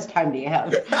 How much time do you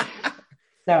have?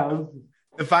 So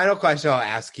the final question I'll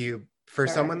ask you, for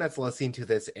Sure. someone that's listening to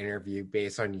this interview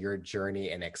based on your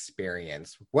journey and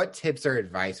experience, what tips or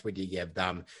advice would you give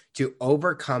them to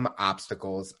overcome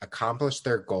obstacles, accomplish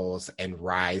their goals, and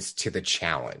rise to the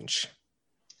challenge?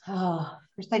 Oh,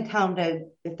 first I tell them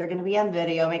if they're going to be on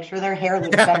video, make sure their hair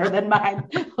looks better than mine.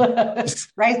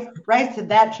 rise to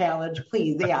that challenge,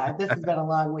 please. Yeah, this has been a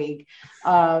long week.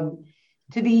 To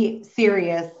be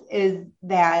serious is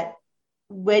that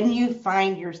when you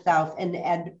find yourself in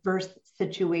adverse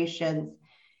situations,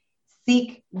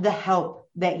 seek the help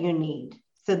that you need.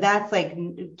 So that's like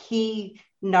key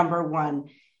number one.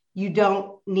 You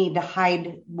don't need to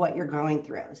hide what you're going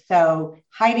through. So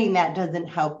hiding that doesn't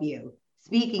help you.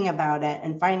 Speaking about it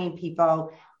and finding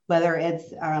people, whether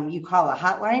it's you call a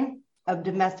hotline of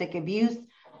domestic abuse,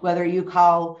 whether you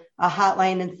call a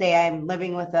hotline and say, I'm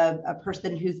living with a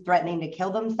person who's threatening to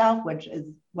kill themselves, which is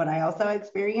what I also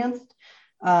experienced.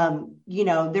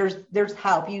 There's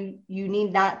help. You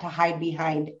need not to hide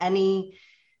behind any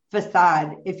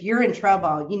facade. If you're in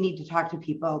trouble, you need to talk to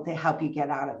people to help you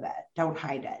get out of it. Don't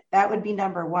hide it. That would be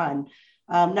number one.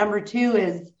 Number two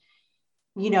is,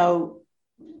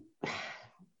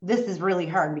 this is really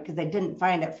hard because I didn't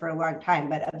find it for a long time,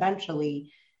 but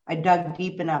eventually I dug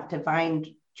deep enough to find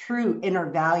true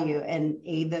inner value in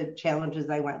the challenges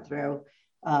I went through,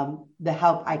 the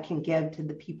help I can give to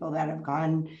the people that have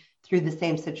gone through the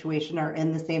same situation or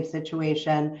in the same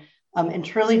situation, and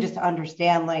truly just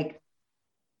understand, like,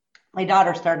 my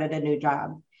daughter started a new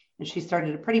job and she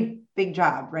started a pretty big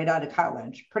job right out of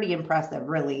college, pretty impressive,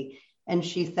 really. And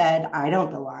she said, I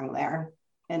don't belong there.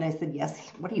 And I said, yes,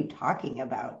 what are you talking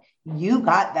about? You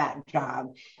got that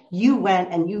job. You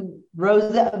went and you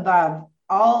rose above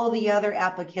all the other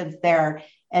applicants there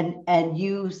and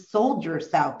you sold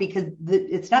yourself, because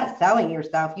it's not selling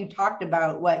yourself. You talked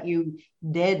about what you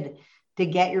did to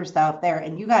get yourself there.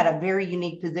 And you got a very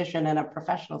unique position in a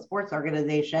professional sports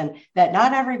organization that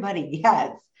not everybody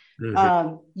gets.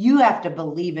 Mm-hmm. You have to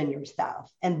believe in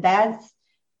yourself. And that's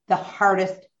the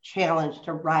hardest challenge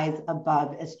to rise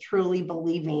above, is truly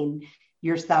believing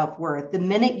your self-worth. The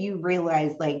minute you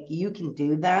realize, like, you can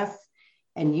do this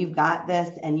and you've got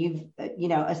this and you've,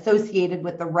 associated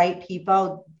with the right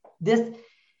people,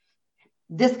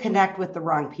 disconnect with the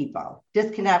wrong people,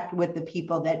 disconnect with the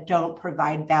people that don't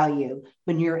provide value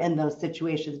when you're in those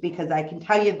situations. Because I can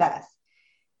tell you this,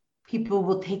 people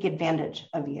will take advantage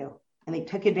of you, and they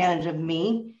took advantage of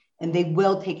me, and they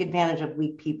will take advantage of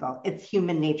weak people. It's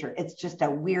human nature. It's just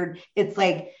it's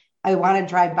like, I want to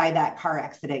drive by that car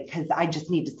accident because I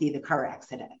just need to see the car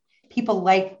accident. People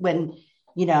like when,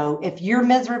 if you're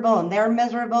miserable and they're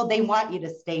miserable, they want you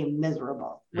to stay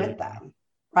miserable with them.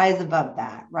 Rise above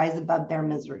that, rise above their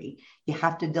misery. You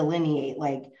have to delineate,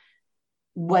 like,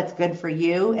 what's good for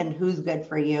you and who's good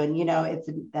for you.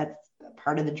 And, that's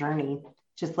part of the journey.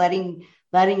 Just letting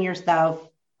yourself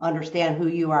understand who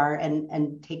you are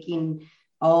and taking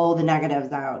all the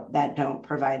negatives out that don't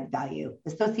provide value.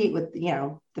 Associate with,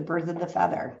 the birds of the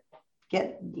feather.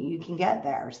 You can get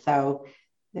there. So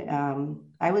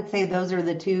I would say those are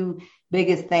the two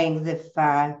biggest things. If,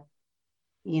 and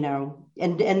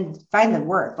find the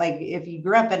worth. Like, if you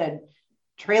grew up in a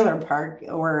trailer park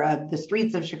or the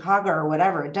streets of Chicago or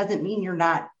whatever, it doesn't mean you're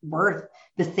not worth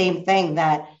the same thing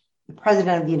that the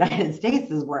president of the United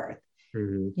States is worth.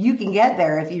 Mm-hmm. You can get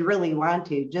there if you really want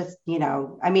to. Just,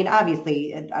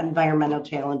 obviously environmental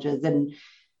challenges and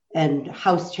and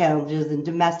house challenges and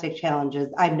domestic challenges.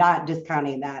 I'm not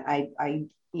discounting that. I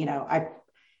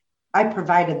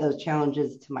provided those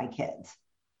challenges to my kids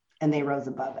and they rose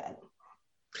above it.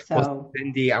 So, well,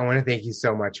 Cindy, I want to thank you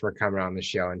so much for coming on the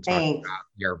show and talking about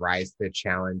your Rise to the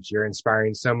Challenge. You're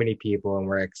inspiring so many people, and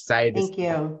we're excited to see what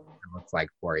it looks like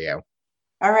for you.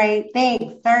 All right.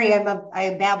 Thanks. Sorry,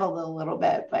 I babbled a little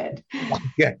bit, but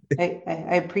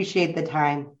I appreciate the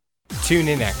time. Tune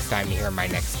in next time to hear my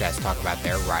next guest talk about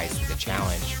their rise to the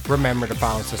challenge. Remember to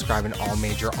follow and subscribe on all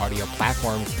major audio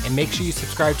platforms, and make sure you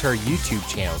subscribe to our YouTube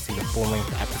channel to see the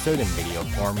full-length episode in video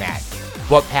format.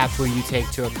 What path will you take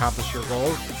to accomplish your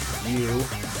goals? You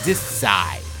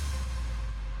decide.